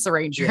not against the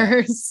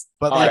Rangers.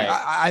 But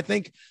I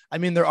think, I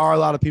mean, there are a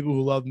lot of people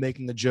who love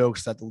making the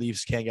jokes that the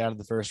Leafs can't get out of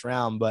the first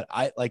round, but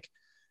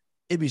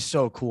it'd be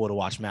so cool to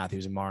watch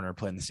Matthews and Marner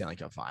play in the Stanley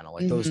Cup final.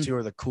 Like those two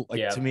are the cool,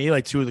 to me,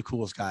 like 2 of the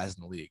coolest guys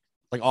in the league,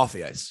 like off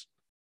the ice.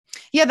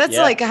 Yeah, that's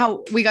like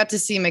how we got to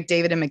see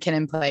McDavid and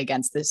McKinnon play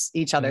against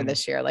each other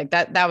this year. Like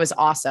that was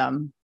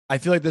awesome. I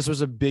feel like this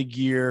was a big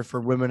year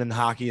for women in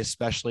hockey,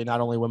 especially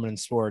not only women in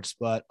sports,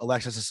 but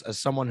Alexis, as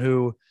someone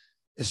who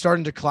is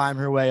starting to climb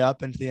her way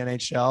up into the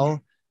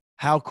NHL,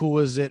 how cool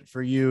is it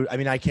for you? I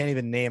mean, I can't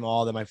even name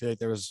all of them. I feel like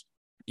there was,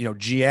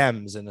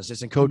 GMs and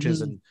assistant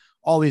coaches and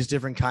all these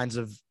different kinds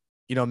of,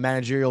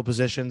 managerial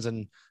positions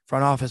and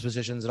front office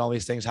positions and all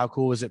these things. How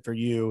cool is it for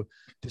you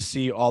to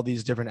see all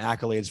these different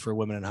accolades for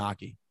women in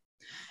hockey?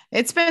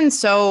 It's been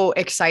so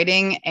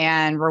exciting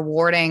and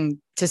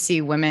rewarding to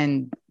see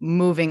women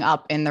moving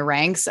up in the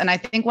ranks. And I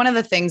think one of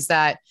the things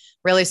that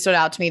really stood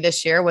out to me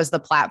this year was the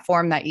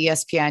platform that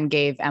ESPN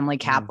gave Emily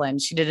Kaplan.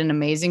 She did an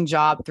amazing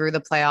job through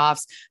the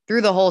playoffs,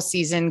 through the whole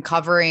season,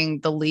 covering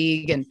the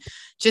league and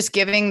just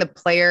giving the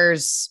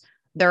players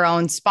their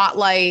own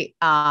spotlight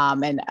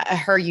and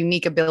her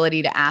unique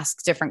ability to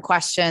ask different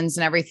questions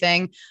and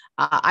everything.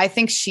 I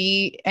think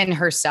she and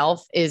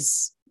herself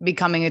is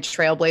becoming a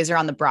trailblazer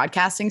on the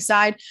broadcasting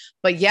side.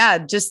 But yeah,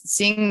 just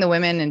seeing the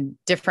women in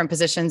different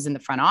positions in the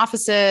front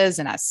offices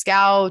and as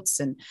scouts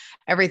and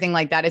everything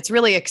like that, it's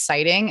really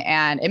exciting.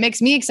 And it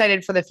makes me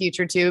excited for the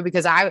future too,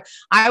 because I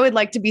would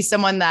like to be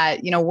someone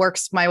that,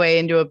 works my way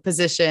into a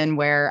position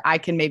where I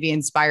can maybe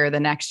inspire the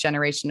next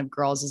generation of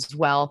girls as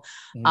well.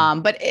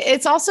 But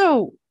it's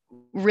also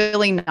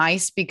really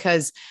nice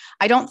because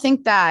I don't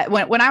think that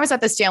when I was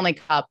at the Stanley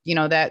Cup,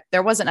 that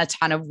there wasn't a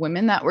ton of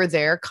women that were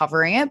there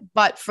covering it,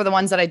 but for the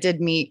ones that I did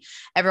meet,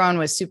 everyone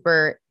was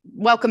super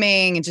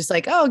welcoming and just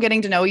like,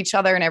 getting to know each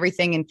other and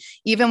everything. And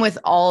even with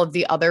all of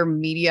the other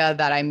media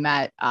that I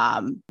met,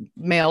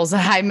 males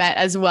that I met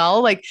as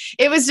well, like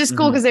it was just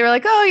cool because they were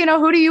like,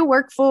 who do you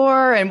work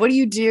for? And what do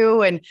you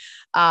do? And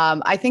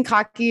I think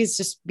hockey is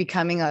just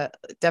becoming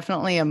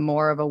definitely a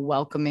more of a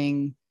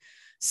welcoming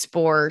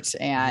sport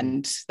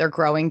and they're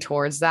growing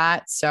towards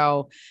that.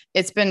 So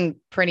it's been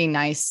pretty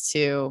nice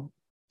to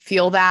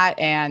feel that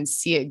and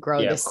see it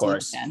grow this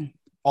season.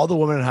 All the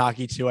women in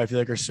hockey too, I feel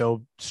like are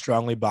so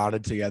strongly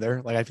bonded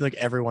together. Like I feel like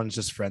everyone's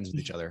just friends with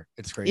each other.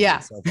 It's crazy. Yeah.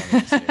 It's so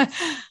funny to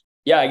see.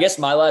 Yeah. I guess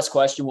my last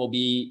question will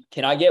be,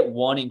 can I get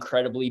one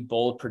incredibly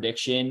bold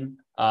prediction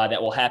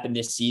that will happen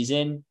this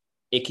season?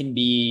 It can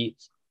be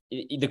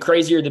the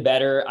crazier, the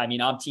better. I mean,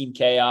 I'm team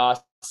chaos.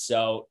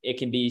 So it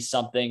can be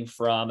something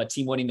from a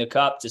team winning the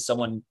cup to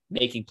someone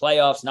making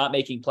playoffs, not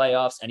making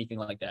playoffs, anything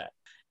like that.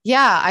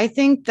 Yeah, I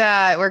think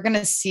that we're going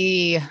to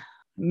see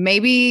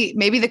maybe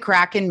the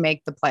Kraken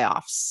make the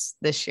playoffs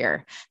this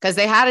year because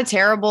they had a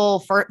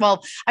terrible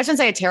I shouldn't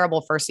say a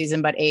terrible first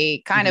season, but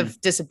a kind of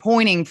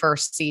disappointing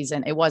first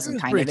season. It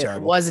wasn't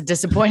it was a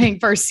disappointing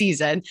first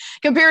season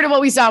compared to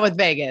what we saw with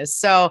Vegas.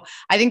 So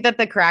I think that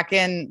the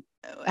Kraken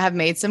have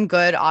made some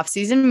good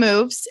offseason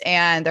moves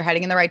and they're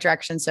heading in the right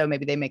direction. So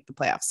maybe they make the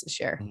playoffs this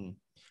year.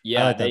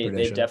 Yeah, like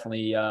they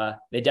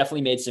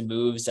definitely made some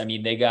moves. I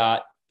mean, they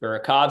got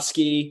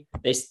Burakovsky.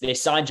 They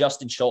signed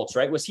Justin Schultz,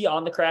 right? Was he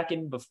on the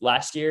Kraken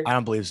last year? I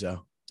don't believe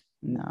so.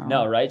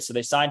 No, right? So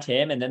they signed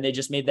him, and then they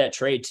just made that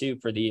trade too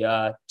for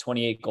the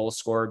 28 goal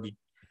scorer.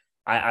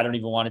 I don't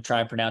even want to try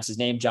and pronounce his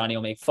name. Johnny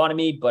will make fun of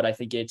me, but I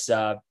think it's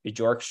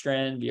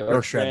Bjorkstrand.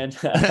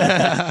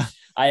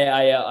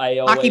 I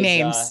always, hockey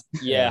names.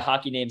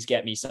 Hockey names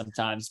get me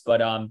sometimes,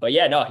 but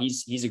yeah, no,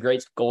 he's a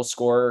great goal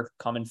scorer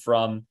coming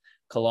from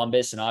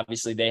Columbus, and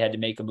obviously they had to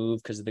make a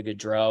move because of the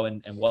Gaudreau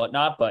and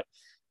whatnot. But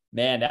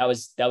man, that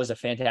was a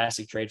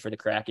fantastic trade for the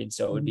Kraken.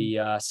 So it would be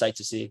sight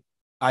to see.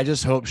 I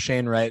just hope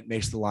Shane Wright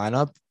makes the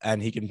lineup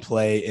and he can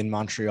play in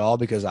Montreal,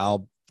 because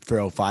I'll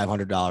throw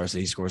 $500 that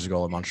he scores a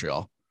goal in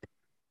Montreal.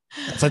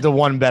 It's like the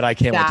one bet I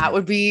can't wait. That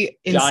would be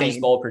insane. Johnny's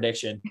bold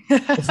prediction.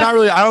 It's not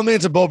really, I don't think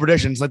it's a bold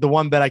prediction. It's like the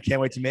one bet I can't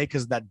wait to make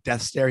because of that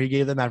death stare he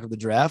gave them after the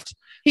draft.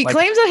 He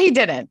claims that he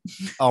didn't.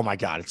 Oh my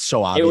God. It's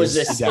so obvious.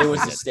 It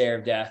was a stare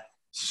of death.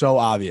 So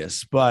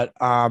obvious. But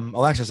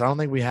Alexis, I don't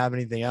think we have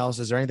anything else.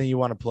 Is there anything you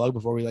want to plug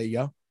before we let you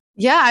go?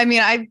 Yeah. I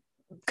mean, I've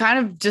kind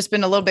of just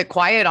been a little bit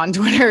quiet on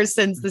Twitter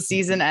since the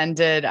season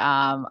ended.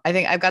 I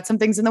think I've got some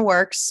things in the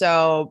works.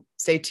 So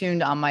stay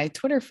tuned on my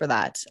Twitter for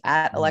that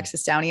at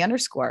Alexis Downey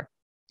 _.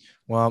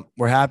 Well,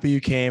 we're happy you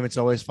came. It's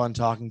always fun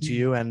talking to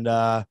you, and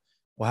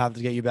we'll have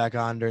to get you back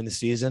on during the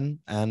season,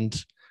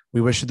 and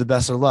we wish you the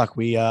best of luck.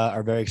 We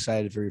are very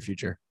excited for your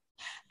future.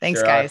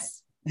 Thanks,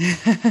 guys.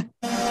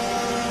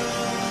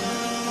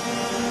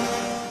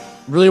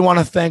 Really want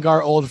to thank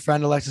our old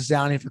friend Alexis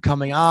Downey for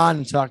coming on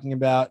and talking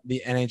about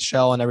the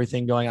NHL and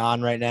everything going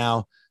on right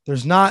now.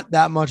 There's not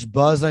that much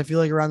buzz, I feel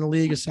like, around the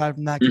league aside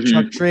from that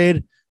Tkachuk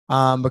trade.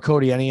 But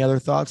Cody, any other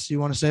thoughts you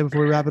want to say before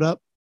we wrap it up?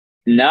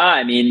 No,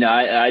 I mean,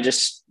 I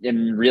just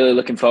am really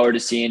looking forward to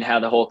seeing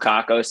how the whole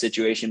Kakko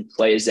situation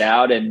plays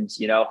out. And,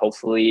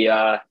 hopefully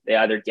they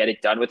either get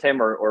it done with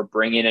him or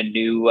bring in a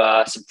new,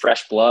 some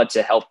fresh blood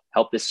to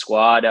help this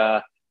squad,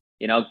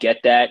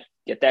 get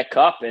that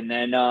cup. And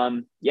then, I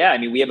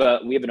mean, we have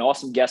an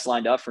awesome guest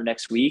lined up for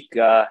next week.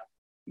 You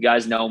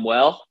guys know him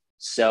well.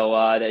 So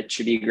that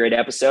should be a great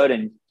episode,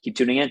 and keep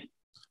tuning in.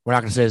 We're not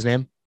going to say his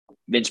name.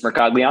 Vince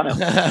Mercogliano.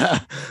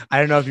 I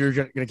don't know if you were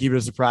going to keep it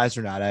a surprise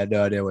or not. I had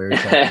no idea what you were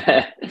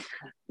saying.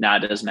 Nah, it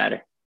doesn't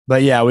matter.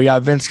 But yeah, we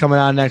got Vince coming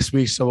on next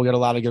week, so we'll get a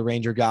lot of good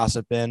Ranger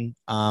gossip in.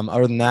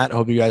 Other than that, I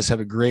hope you guys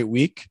have a great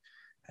week,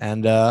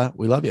 and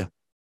we love you.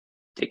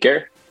 Take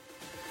care.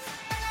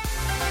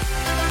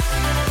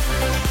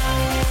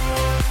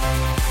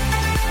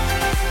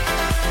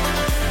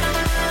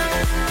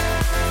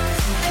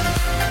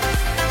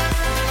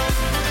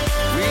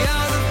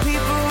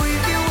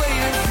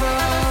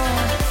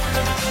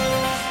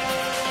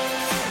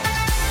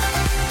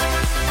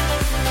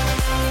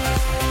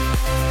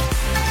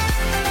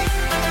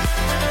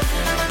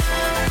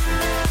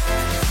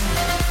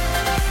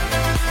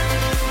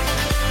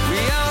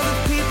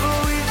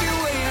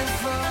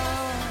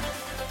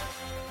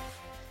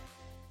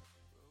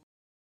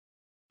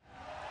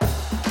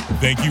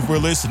 Thank you for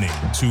listening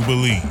to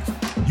Believe.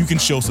 You can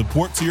show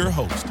support to your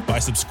host by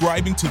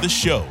subscribing to the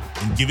show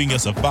and giving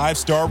us a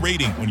 5-star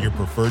rating on your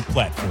preferred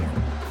platform.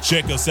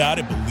 Check us out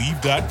at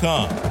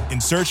Believe.com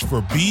and search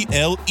for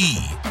BLEAV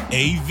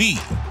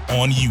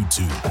on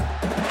YouTube.